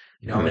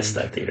 I miss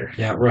and that theater.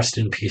 yeah, rest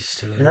in peace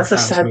to the And that's North the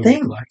Adams sad movie thing.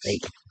 complex.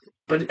 Like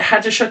But it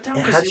had to shut down it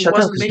because had to it shut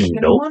down wasn't making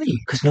any money.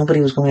 because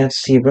nobody was going out to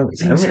see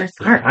movies. I mean,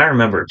 Exactly. I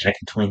remember back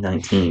in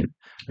 2019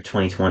 or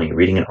 2020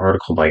 reading an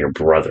article by your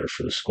brother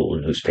for the school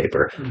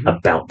newspaper Hmm.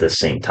 about this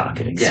same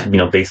topic. Yeah,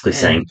 Basically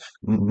saying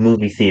and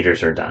movie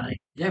theaters are dying.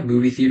 yeah,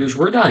 movie theaters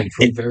were dying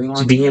for a It very to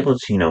long be time. able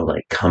to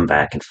like come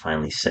back and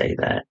finally say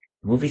that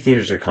movie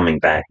theaters are coming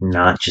back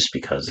not just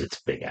because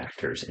it's big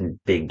actors and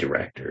big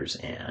directors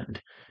and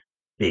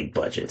big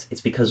budgets.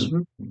 It's because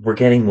Hmm. we're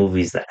getting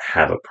movies that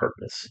have a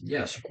purpose.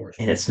 Yes, of course.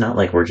 And it's not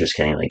like we're just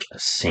getting like the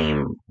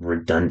same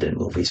redundant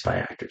movies by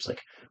actors.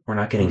 Like we're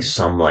not getting Hmm.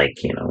 some like,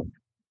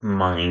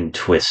 mind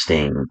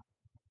twisting,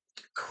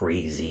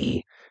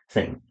 crazy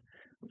thing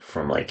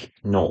from like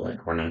Nolan.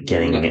 No, We're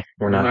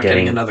we're not not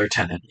getting getting, another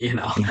tenant.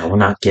 we're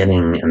not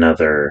getting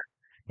another,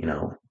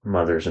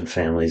 Mothers and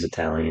Families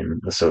Italian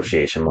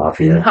Association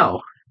Mafia.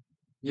 No,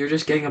 you're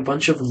just getting a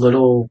bunch of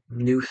little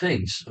new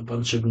things, a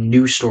bunch of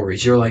new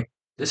stories. You're like,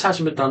 this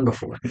hasn't been done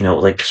before.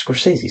 Like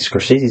Scorsese.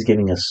 Scorsese's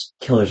giving us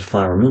Killers of the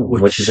Flower Moon,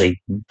 which is Which,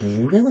 a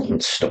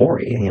brilliant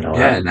story,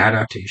 yeah, an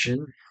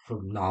adaptation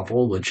from a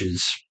novel, which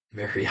is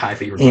very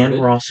highly and regarded.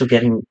 we're also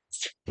getting,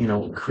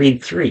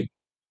 Creed 3.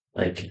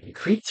 Like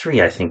Creed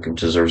 3, I think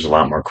deserves a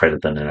lot more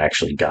credit than it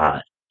actually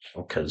got.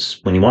 Because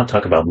when you want to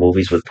talk about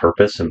movies with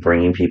purpose and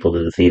bringing people to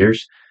the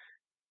theaters,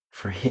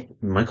 for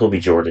Michael B.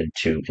 Jordan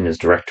to, in his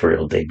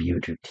directorial debut,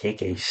 to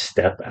take a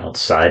step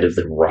outside of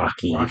the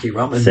Rocky Rocky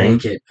Realm and thing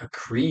make it a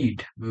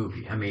Creed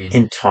movie. I mean,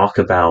 and talk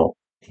about,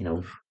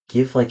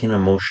 give like an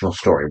emotional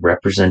story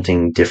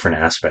representing different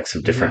aspects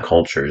of different yeah,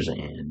 cultures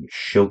and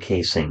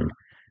showcasing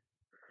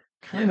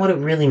kind of yeah, what it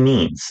really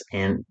means.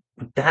 And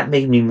that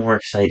made me more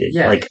excited.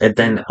 yeah. Like And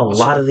than a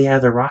lot also, of the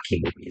other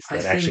Rocky movies I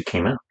that actually think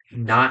came out.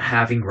 not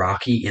having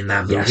Rocky in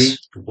that movie Yes.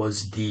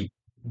 was the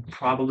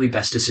probably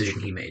best decision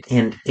he made.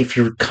 And if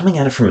you're coming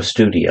at it from a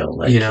studio,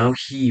 like,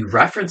 He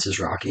references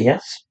Rocky,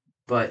 yes,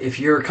 But if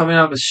you're coming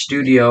out of a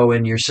studio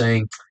and you're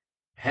saying,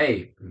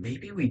 "Hey,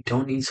 maybe we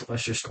don't need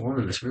Sylvester Stallone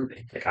in this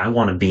movie," Like I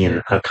want to be yeah,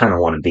 in. I kind of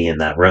want to be in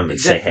that room and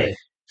say, "Hey, exactly.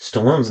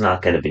 Stallone's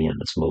not going to be in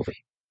this movie."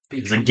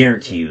 Because I Because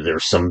guarantee you,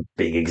 there's some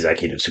big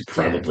executives who yeah,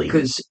 probably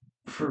because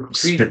for Creed,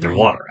 spit their no,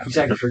 water out.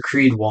 exactly for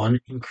Creed 1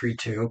 and Creed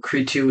 2.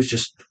 Creed 2 is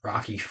just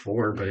Rocky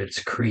 4, but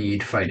it's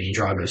Creed fighting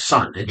Drago's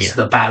son. It's Yeah.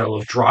 the battle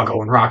of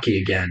Drago and Rocky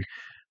again.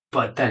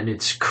 But then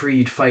it's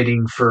Creed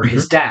fighting for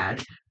his Hmm.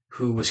 dad,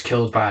 who was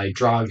killed by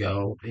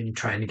Drago and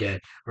trying to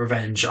get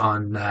revenge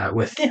on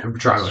with Yeah.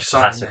 Drago's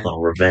son. And Classic then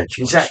little revenge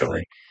story.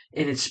 exactly,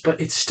 and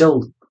it's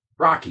still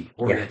Rocky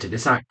Yeah. oriented.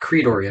 It's not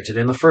Creed oriented.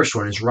 And the first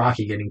one is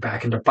Rocky getting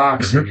back into Hmm.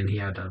 boxing, and he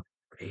had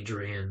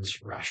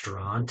Adrian's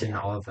restaurant and Yeah.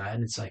 all of that.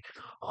 And it's like,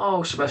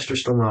 oh, Sylvester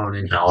Stallone,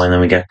 and Oh, and then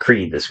we got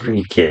Creed, this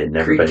Creed kid, and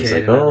Creed everybody's kid,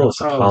 like, and "Oh, everyone's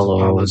it's oh, it's Apollo."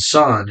 Apollo's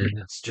son, and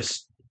it's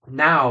just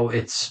now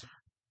it's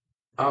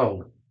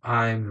oh,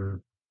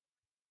 I'm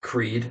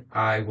Creed.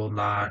 I will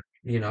not,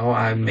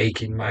 I'm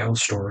making my own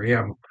story.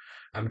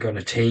 I'm going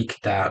to take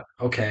that.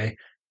 Okay,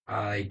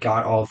 I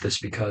got all of this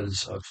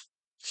because of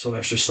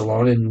Sylvester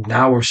Stallone, and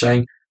now we're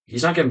saying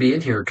he's not going to be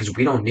in here because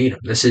we don't need him.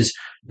 This is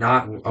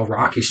not a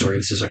Rocky story. Mhm.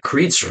 This is a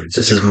Creed story. This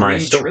This is a is my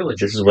Creed story.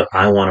 trilogy, This is what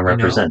I want to you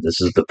know? represent.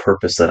 This is the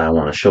purpose that I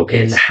want to And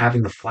showcase.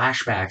 having the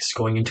flashbacks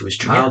going into his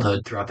Yeah.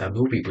 childhood throughout that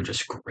movie were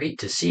just great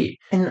to see.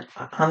 And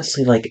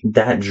honestly, like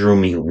that drew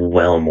me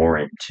well more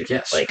into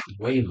Yes, like,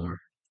 way more.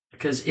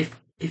 Because if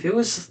it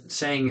was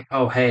saying,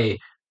 "Oh, hey,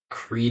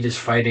 Creed is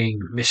fighting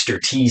Mr.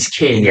 T's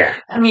kid," yeah.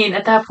 I mean,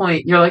 at that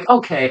point, you're like,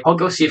 "Okay, I'll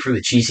go see it for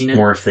the cheesiness."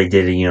 Or if they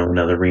did,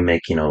 another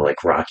remake,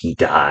 like Rocky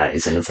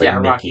dies and it's like Yeah,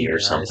 Mickey Rocky or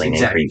dies. something in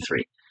Creed Exactly.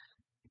 3.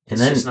 And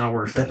It's just then, not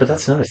worth it but in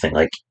that's my another mind. thing,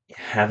 like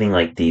having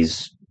like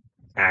these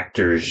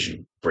actors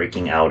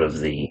breaking out of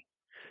the,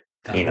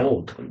 That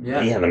mold.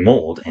 Yeah. yeah, the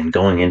mold and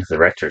going into the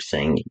director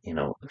thing,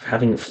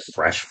 having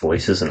fresh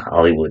voices in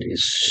Hollywood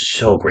is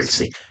so great to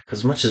see. Because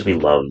as much as we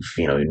love,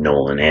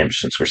 Nolan,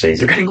 Anderson, They're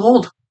Scorsese, getting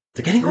old.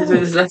 they're getting old.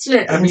 That's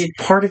it. I And mean,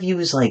 part of you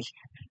is like,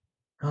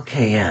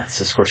 okay, yeah, it's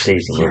a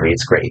Scorsese yeah, movie,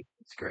 it's great.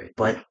 it's great.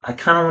 But I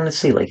kind of want to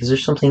see, like, is there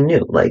something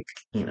new? Like,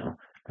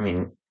 I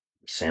mean,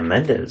 Sam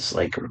Mendes,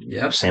 like,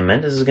 Yep. Sam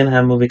Mendes is going to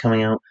have a movie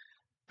coming out,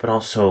 but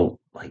also,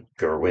 like,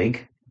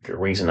 Gerwig.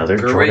 Gerwig's another.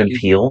 Gerwig, Jordan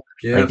Peele.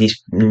 Like, yep. these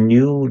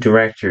new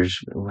directors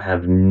who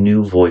have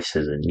new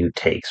voices and new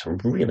takes are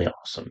really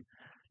awesome.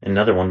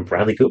 Another one,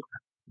 Bradley Cooper.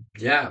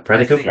 Yeah, I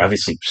Bradley Cooper, think,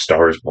 obviously,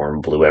 Star is Born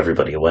blew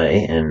everybody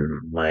away, and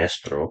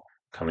Maestro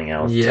coming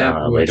out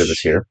yeah, later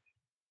this year.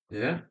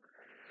 yeah,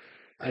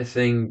 I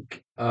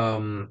think,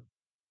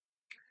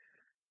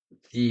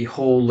 the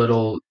whole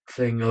little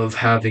thing of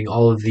having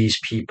all of these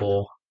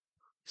people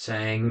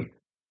saying,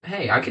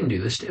 "Hey, I can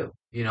do this too."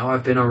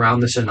 I've been around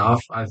this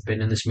enough. I've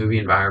been in this movie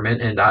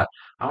environment, and I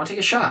want to take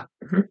a shot.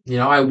 Mhm.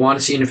 I want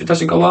to see, and if it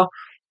doesn't go well,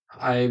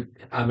 I'm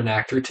an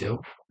actor too.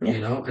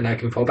 Yeah. And I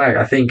can fall back.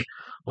 I think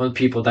one of the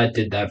people that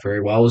did that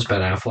very well was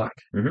Ben Affleck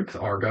Hmm. with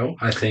Argo.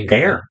 I think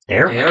Air.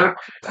 Air,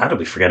 How did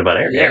we forget about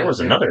Air? Air yeah, was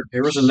another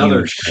there was another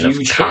huge kind of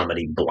huge hit.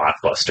 comedy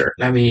blockbuster.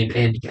 I mean,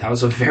 and that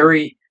was a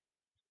very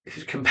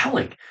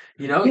compelling.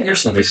 You're Yeah,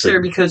 sitting obviously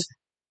there because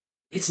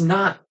it's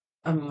not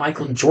a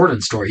Michael Jordan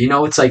story.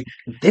 It's like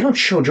they don't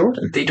show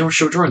Jordan. they don't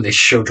show Jordan. They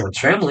show Jordan's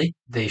family.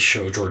 They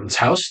show Jordan's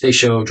house. They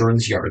show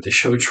Jordan's yard. They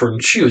show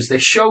Jordan's shoes. They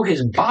show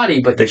his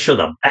body, but They show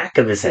the back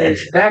of his head,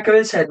 the back of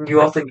his head, and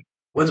you all think,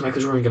 when's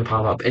Michael Jordan going to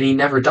pop up? And he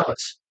never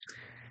does.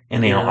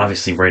 and You know?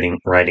 obviously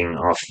writing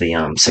off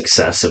the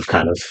success of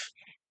kind of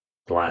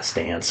The Last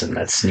Dance and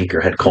that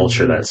sneakerhead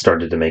culture Hmm. that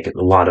started to make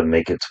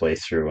its way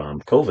through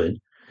COVID.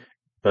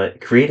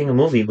 But creating a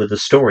movie with a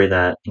story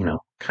that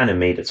kind of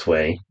made its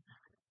way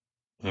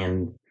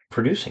and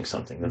producing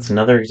something. That's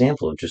another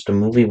example of just a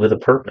movie with a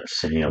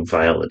purpose. And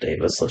Viola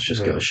Davis. Let's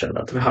just give a Yeah. shout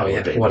out to Oh, Viola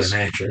yeah. What an Davis.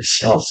 actress.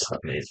 Oh, She's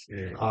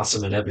amazing.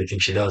 awesome in everything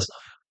she does.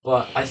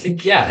 But I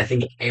think, yeah, I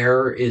think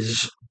Air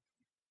is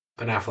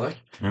Ben Affleck,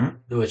 Mhm.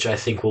 which I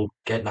think will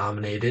get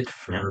nominated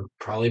for Yeah.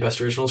 probably Best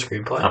Original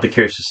Screenplay. I'll be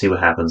curious to see what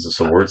happens this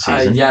award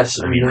season. Yes,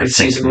 I mean, I award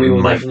think season, we will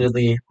might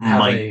definitely have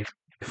might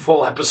a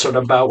full episode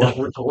about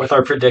with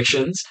our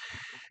predictions,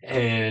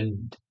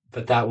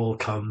 but that will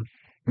come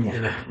in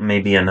yeah,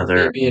 maybe another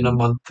maybe in a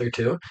month or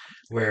two,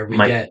 where we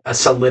might get a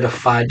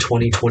solidified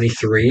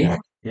 2023,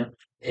 yeah.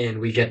 and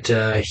we get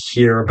to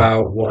hear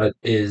about what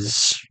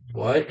is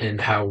what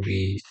and how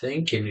we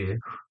think, and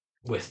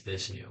with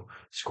this new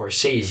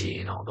Scorsese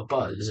and all the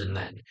buzz, and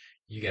then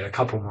you get a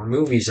couple more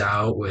movies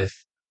out with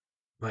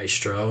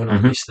Maestro and all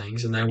Mm-hmm. these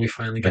things, and then we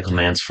finally get Michael to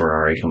Mann's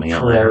Ferrari coming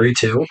out later. Ferrari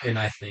too, and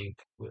I think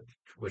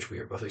which we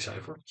are both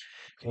excited for.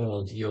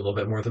 And you a little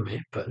bit more than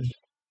me, but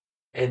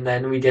and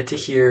then we get to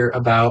hear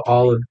about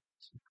all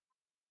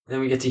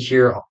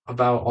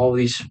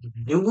these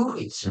new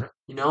movies,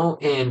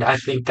 and I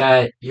think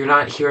that you're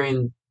not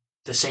hearing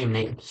the same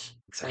names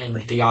and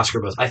Exactly. the Oscar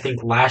buzz. I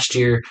think last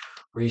year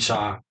where you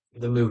saw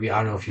the movie,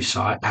 I don't know if you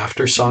saw it,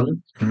 After Sun,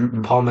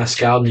 Mm-hmm. Paul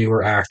Mescal,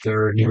 newer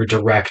actor, newer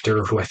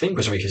director, who I think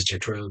was making his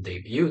directorial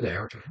debut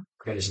there. I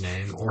forget his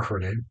name or her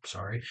name,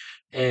 sorry.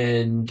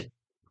 And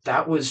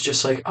that was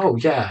just like, oh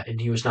yeah, and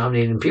he was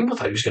nominated, and people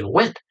thought he was going to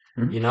win,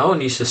 Mhm.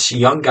 and he's this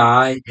young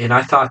guy, and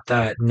I thought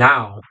that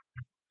now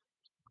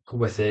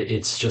with it,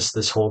 it's just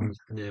this whole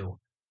new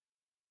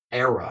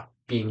era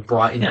being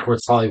brought in Yeah,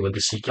 towards Hollywood,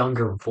 this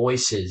younger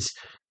voices,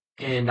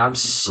 and I'm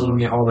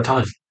seeing it all the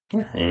time.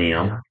 yeah, and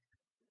Yeah,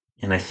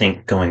 and I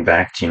think going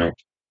back to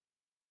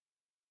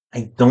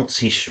I don't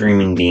see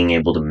streaming being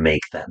able to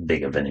make that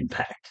big of an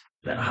impact.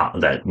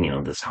 That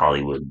this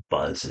Hollywood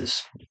buzz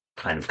is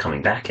kind of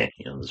coming back in.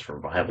 This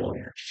revival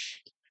here.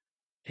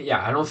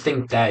 yeah, I don't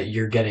think that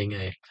you're getting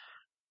a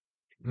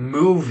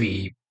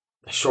movie,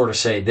 sort of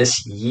say,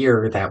 this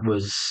year that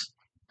was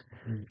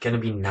going to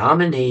be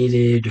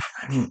nominated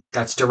I mean,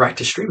 that's direct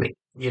to streaming.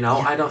 yeah,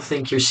 I don't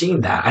think you're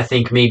seeing that. I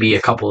think maybe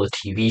a couple of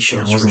TV it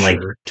shows for wasn't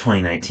like sure.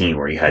 2019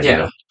 where you had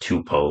Yeah,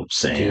 Two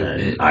Popes do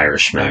and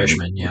Irishman.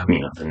 Irishman. Yeah,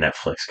 The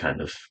Netflix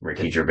kind of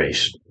Ricky Gervais,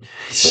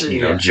 so,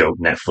 yeah, joke.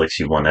 Netflix,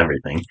 you won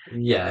everything.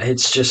 yeah.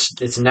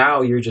 It's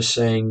now you're just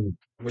saying,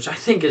 which I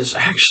think is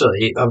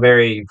actually a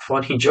very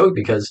funny joke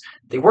because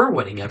they were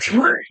winning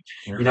everything.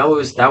 It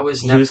was that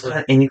was He was Netflix. kind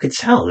of, and you could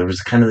tell there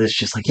was kind of this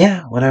just like,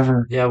 yeah,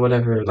 whatever. Yeah,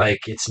 whatever. Like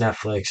it's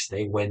Netflix.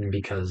 They win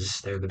because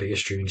they're the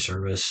biggest streaming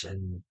service,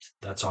 and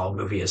that's all a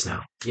movie is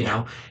now.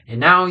 Yeah. And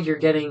now you're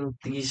getting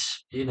these,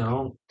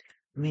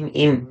 I mean,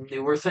 in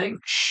newer things.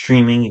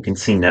 streaming, you can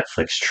see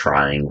Netflix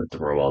trying with the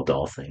Roald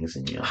Dahl things,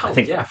 and I Oh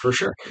think yeah, for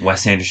sure.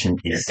 Wes Anderson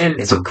And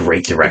is a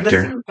great and the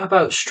director. thing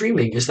about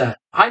streaming is that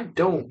I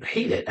don't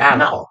hate it at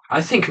all.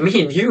 I think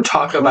me and you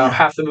talk Oh, about yeah.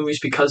 half the movies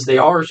because they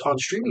are on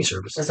streaming Because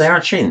services. they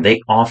aren't streaming,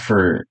 they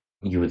offer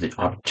you the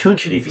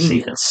opportunity to see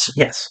them. Convenience,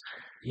 Yes,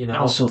 you and know.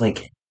 also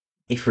like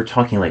if we're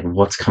talking like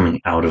what's coming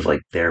out of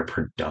like their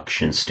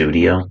production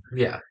studio,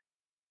 Yeah,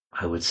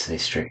 I would say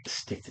straight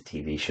stick to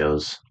TV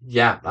shows.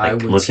 yeah.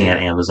 Like looking at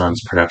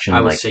Amazon's I production,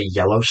 would like say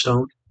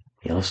Yellowstone,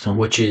 Yellowstone,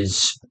 which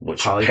is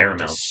which probably going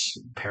to Paramount,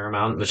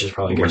 Paramount, which is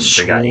probably going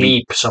to when they got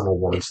sweep some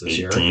awards this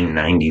year.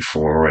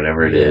 1894 or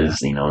whatever it Yeah,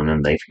 is, and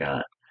then they've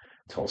got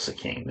Tulsa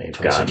King, they've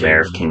Tulsa got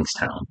Mayor King. of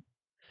Kingstown,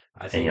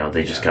 I and think,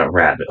 they just got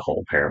Rabbit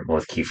Hole Paramount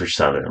with Kiefer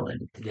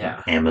Sutherland.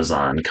 yeah,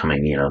 Amazon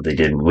coming, they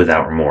did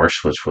Without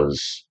Remorse, which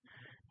was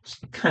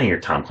kind of your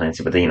Tom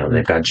Clancy, but mhm,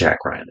 they've got Jack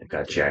Ryan, they've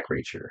got Jack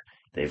Reacher,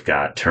 they've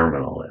got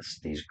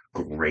Terminalist, these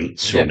great yeah,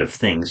 sort of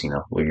things,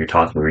 where you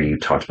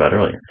talked about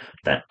earlier,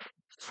 that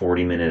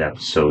 40-minute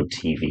episode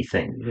TV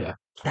thing. yeah,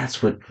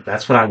 That's what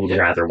I would yeah,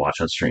 rather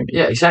watch on streaming.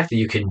 yeah. Exactly.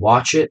 You can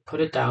watch it,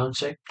 put it down,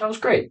 say that was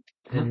great,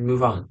 Mhm. and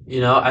move on.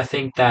 I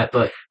think that,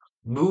 but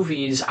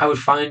movies, I would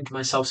find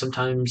myself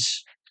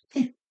sometimes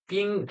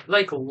being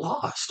like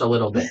lost a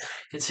little bit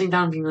and sitting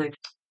down and being like,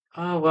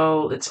 oh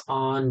well, it's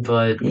on,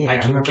 but I Yeah, I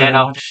can remember get I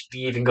up, watched,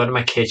 leave, and go to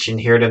my kitchen,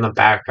 hear it in the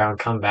background,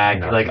 come back,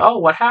 you you're know, like, oh,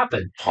 what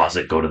happened? pause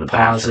it, go to the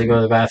Pause and go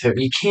to bathroom. the bathroom.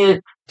 You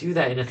can't do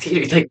that in a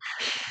theater. Like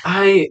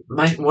I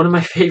my one of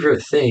my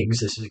favorite things,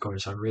 this is going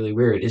to sound really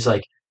weird, is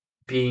like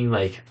being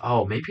like,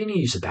 oh, maybe I need to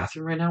use the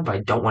bathroom right now, but I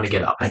don't want to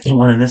get up. I don't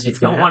want to miss You what's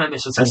going don't to want happen. to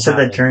miss what's I going to said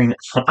that happen. during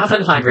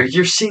Oppenheimer,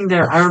 you're sitting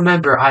there. I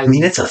remember I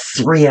mean, it's a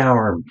 3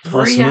 hour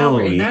plus 3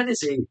 hour, and movie.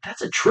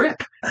 that's a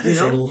trip. That You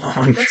is a know,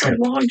 long that's a trip.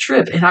 long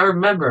trip. And I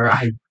remember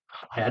I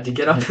had to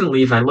get up and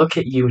leave. And I look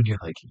at you, and you're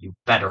like, you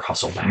better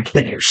hustle You back.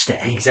 better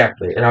stay.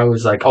 Exactly. And I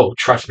was like, oh,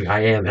 trust me,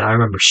 I am. And I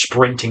remember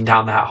sprinting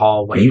down that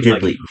hallway, You being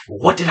did like, leave.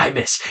 what did I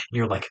miss? And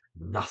you're like,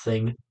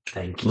 nothing.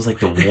 Thank It you. was like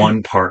the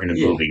one part in a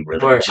Yeah. movie where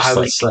they Where I just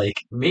like, was like,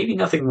 maybe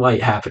nothing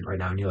might happen right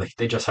now. And you're like,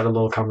 they just had a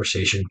little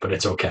conversation, but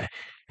it's okay.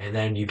 And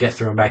then you get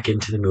thrown back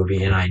into the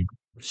movie, and I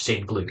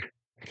stayed glued,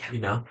 you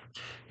know?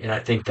 And I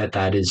think that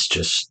that is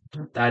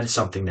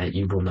something that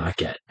you will not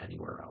get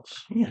anywhere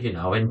else, yeah.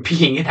 and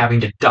being and having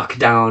to duck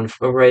down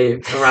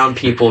around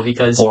people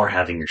because Or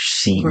having your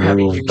seat we're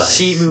having your moved by.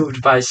 seat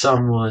moved by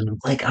someone.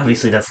 Like,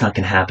 obviously, that's not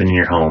going to happen in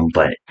your home,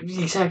 but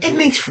Exactly. it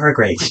makes for a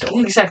great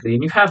story. Exactly.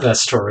 And you have that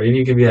story, and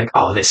you can be like,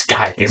 oh, this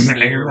guy I this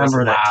year was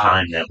remember that loud.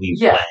 time that we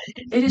Yeah. went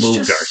and It is moved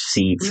just our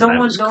seats, and I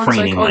was no one's like,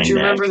 craning oh, my do you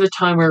neck. remember the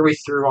time where we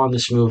threw on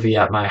this movie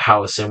at my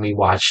house and we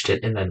watched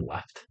it and then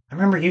left? I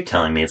remember you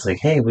telling me, it's like,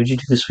 hey, what'd you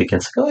do this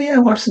weekend? It's like, oh, yeah, I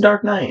watched The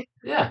Dark Knight.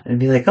 Yeah. And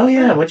be like, oh,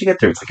 yeah, what'd you get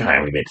through? It's like, I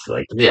only made it to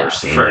like the Yeah,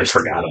 first scene. I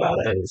forgot about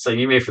it. It's like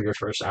you made for your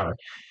first hour.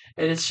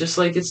 And it's just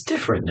like it's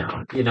different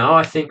now.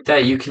 I think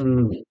that you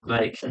can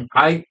like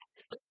I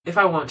if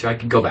I want to, I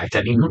could go back to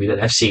any movie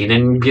that I've seen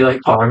and be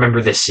like, oh, I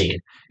remember this scene.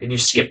 And you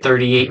skip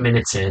 38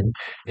 minutes in,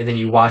 and then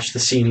you watch the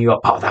scene and you go,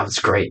 oh, that was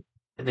great.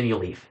 And then you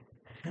leave.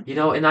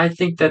 And I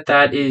think that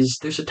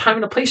there's a time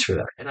and a place for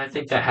that. And I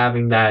think that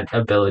having that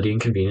ability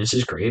and convenience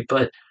is great,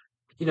 but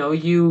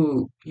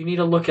you need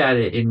to look at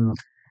it in all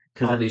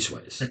Because these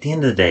ways. at the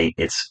end of the day,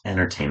 it's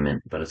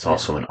entertainment, but it's Yeah.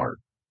 also an art.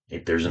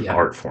 There's an Yeah.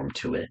 art form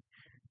to it.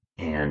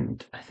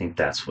 And I think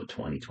that's what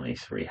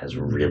 2023 has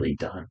really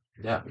done.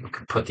 Yeah. You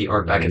can put the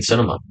art back in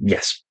cinema.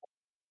 Yes.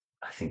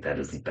 I think that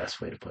is the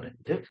best way to put it.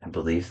 Yep. I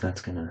believe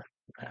that's going to.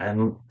 I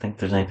don't think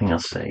there's anything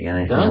else to say. You got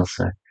anything No. else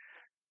to say?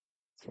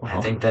 I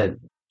Well, think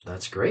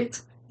that's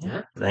great.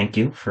 Yeah. thank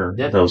you for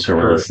Yeah. those who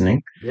are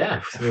listening. Yeah.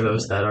 For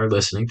those that are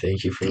listening,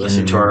 thank you for The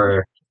listening to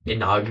our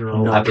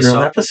inaugural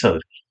Inaugural episode.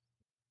 episode.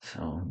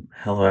 So,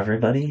 hello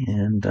everybody,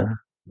 and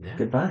Yeah.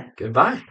 goodbye. Goodbye.